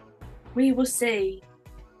episode, we will see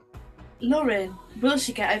Lauren, will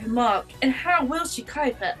she get over Mark? And how will she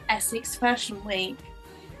cope at Essex Fashion Week?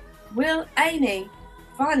 Will Amy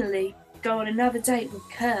finally go on another date with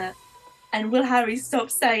Kirk? And will Harry stop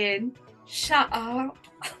saying, shut up?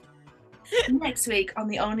 Next week on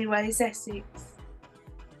The Only Way is Essex.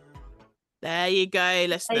 There you go,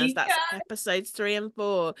 listeners. That's episodes 3 and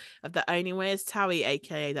 4 of The Only Way is Towie,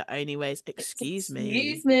 aka The Only Way is Excuse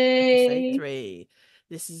Me. Episode 3.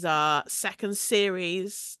 This is our second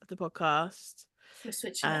series of the podcast. We're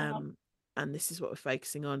switching it up. And this is what we're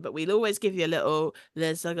focusing on. But we'll always give you a little,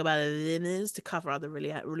 let's talk about it to cover other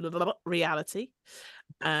reality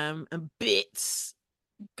and bits.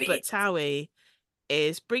 But Towie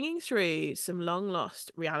is bringing through some long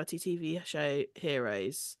lost reality TV show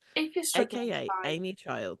heroes, aka Amy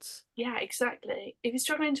Childs. Yeah, exactly. If you're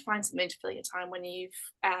struggling to find something to fill your time when you've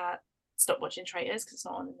stopped watching Traitors because it's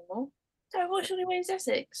not on anymore, don't watch Only Way is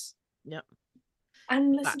Essex. Yep.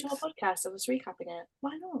 And listen to our podcast of us recapping it.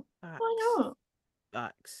 Why not? Why not?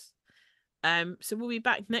 Facts. So we'll be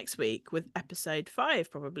back next week with episode 5,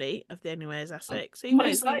 probably, of The Anyway Is Essex.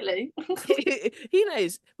 Most likely. Who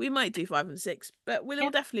knows? We might do 5 and 6, but it'll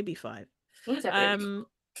definitely be 5.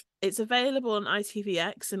 It's available on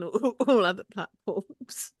ITVX and all other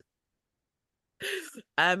platforms.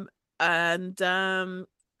 Hang on,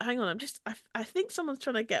 I think someone's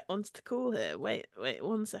trying to get onto the call here. Wait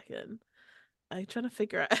 1 second. I'm trying to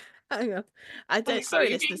figure out. Hang on. I don't.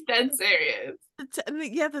 Sorry, you're being dead serious.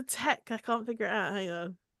 The tech. I can't figure it out. Hang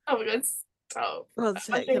on. Oh my god! Stop. I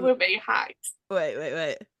think we're being hacked.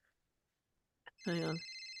 Wait. Hang on.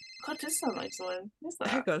 God, this sounds like someone. Who's that?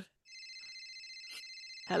 Hang on.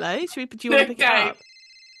 Hello. Do you want to pick it up?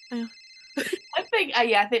 Hang on. I think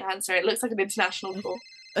answer. It looks like an international call.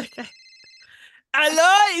 Okay.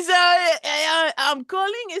 Hello, I'm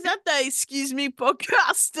calling. Is that the Excuse Me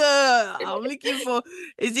podcast? I'm looking for.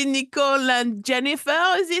 Is it Nicole and Jennifer?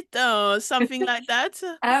 Is it something like that?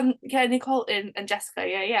 Yeah, Nicole and Jessica.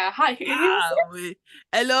 Yeah. Hi.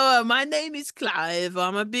 Hello, my name is Clive.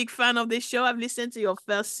 I'm a big fan of the show. I've listened to your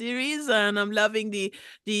first series, and I'm loving the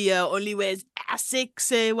Only Ways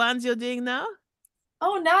Essex ones you're doing now.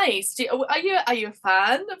 Oh, nice. Are you a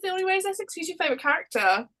fan of the Only Ways Essex? Who's your favorite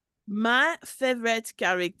character? My favorite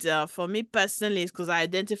character, for me personally, is because I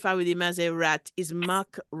identify with him as a rat, is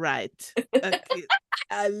Mark Wright. Okay.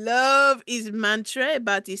 I love his mantra,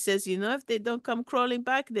 but he says, if they don't come crawling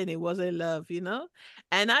back, then it wasn't love,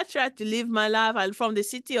 And I try to live my life. I'm from the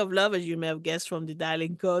city of love, as you may have guessed from the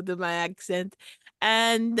dialing code of my accent.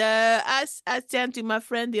 And I turned to my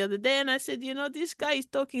friend the other day and I said, this guy is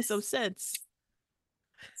talking some sense.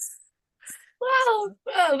 Well,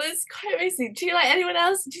 that's quite amazing. Do you like anyone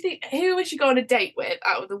else? Do you think who would you go on a date with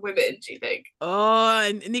out of the women? Do you think?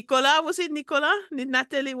 Oh, Nicola, was it Nicola?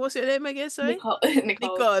 Natalie, what's your name again? Sorry, Nicole.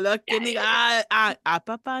 Okay, yeah.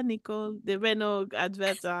 Papa Nicole, the Renault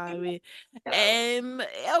advert. Of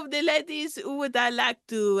the ladies, who would I like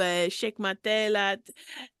to shake my tail at?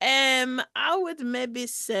 I would maybe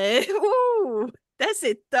say, ooh, that's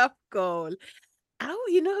a tough call.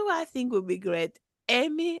 Who I think would be great?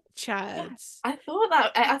 Amy Childs. I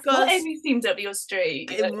thought Amy seemed up your street.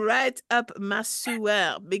 Right up my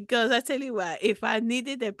sewer. Because I tell you what, if I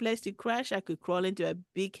needed a place to crash, I could crawl into a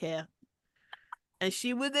big hair. And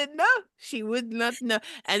she wouldn't know. She would not know.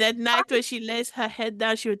 And at night when she lays her head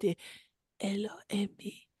down, she would say, hello,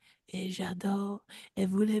 Amy. Et j'adore. Et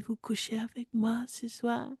voulez-vous coucher avec moi ce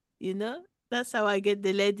soir? That's how I get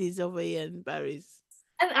the ladies over here in Paris.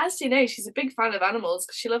 And as you know, she's a big fan of animals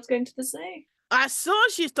because she loves going to the zoo. I saw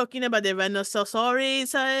she's talking about the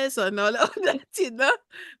rhinoceroses and all of that,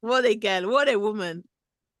 What a girl, what a woman.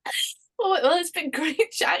 Well, it's been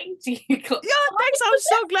great chatting to you. Yeah, thanks. I'm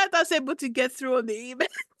so glad I was able to get through on the email.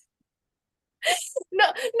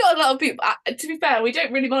 Not a lot of people. To be fair, we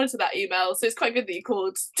don't really monitor that email, so it's quite good that you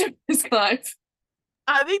called to this Clive.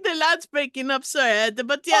 I think the lad's breaking up, sorry,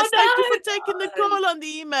 but yes, thank you for taking the call on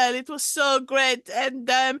the email. It was so great. And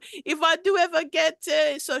if I do ever get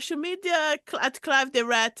social media at Clive the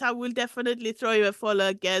Rat, I will definitely throw you a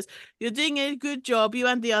follow, guys. You're doing a good job, you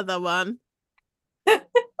and the other one. I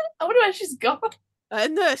wonder where she's gone. I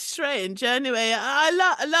know, strange. Anyway, I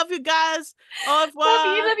love you guys. Au revoir.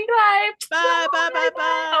 Love you, Clive. Bye.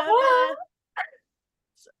 Bye.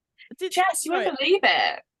 Jess, you won't believe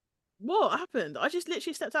it. What happened? I just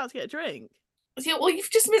literally stepped out to get a drink. Yeah, well, you've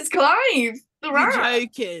just missed Clive, the rat. You're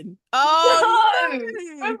joking. Oh, no.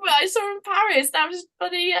 Remember, I saw him in Paris. Now I'm just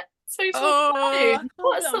bloody supposed to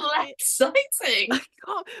What's so exciting? I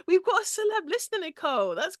can't. We've got a celeb listening,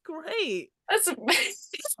 Nicole. That's great. That's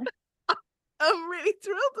amazing. I'm really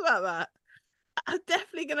thrilled about that.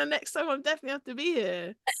 Next time I'm definitely have to be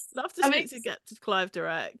here. Love to speak to get to Clive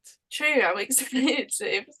direct. True, I'm excited to see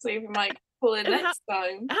if we might call in next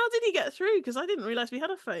time. How did he get through? Because I didn't realise we had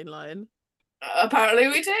a phone line. Apparently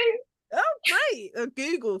we do. Oh, great. A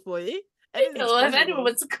Google for you. Well, if anyone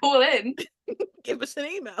wants to call in, give us an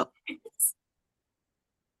email.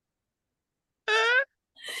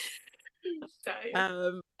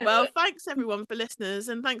 Well, thanks everyone for listeners,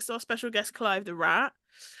 and thanks to our special guest Clive the Rat.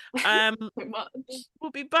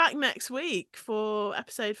 We'll be back next week for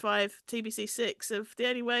episode 5 TBC 6 of The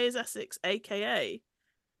Only Way Is Essex, aka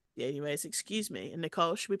The Only Way Is Excuse Me. And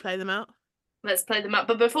Nicole, should we play them out? Let's play them out.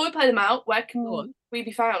 But before we play them out, where can we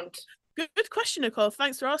be found? Good question, Nicole.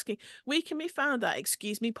 Thanks for asking. We can be found at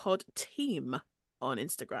Excuse Me Pod Team on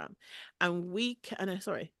Instagram, and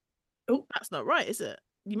sorry, that's not right, is it?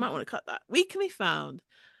 You might want to cut that. We can be found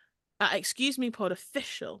at Excuse Me Pod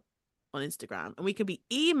Official on Instagram, and we can be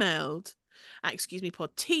emailed at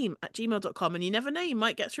excusemepodteam@gmail.com. And you never know, you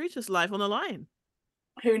might get through to us live on the line.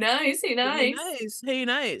 Who knows? Who knows? Who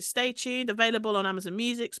knows? Stay tuned. Available on Amazon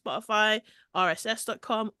Music, Spotify,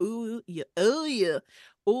 RSS.com. Ooh, yeah. Oh, yeah.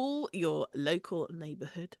 All your local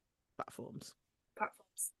neighborhood platforms.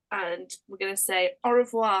 And we're going to say au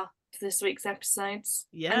revoir for this week's episodes.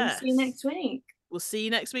 Yeah. And we'll see you next week. We'll see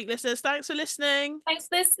you next week, listeners. Thanks for listening.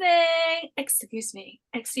 Excuse me.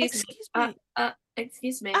 Excuse me.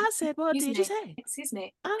 Excuse me. I said, what did you say? Excuse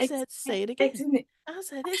me. I said, say it again. Excuse me. I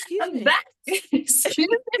said, excuse me. Excuse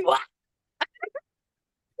me. What?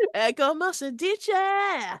 Como se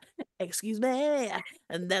dice? Excuse me.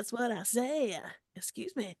 And that's what I say.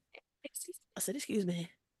 Excuse me. I said, excuse me.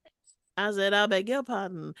 I said, I beg your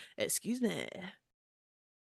pardon. Excuse me.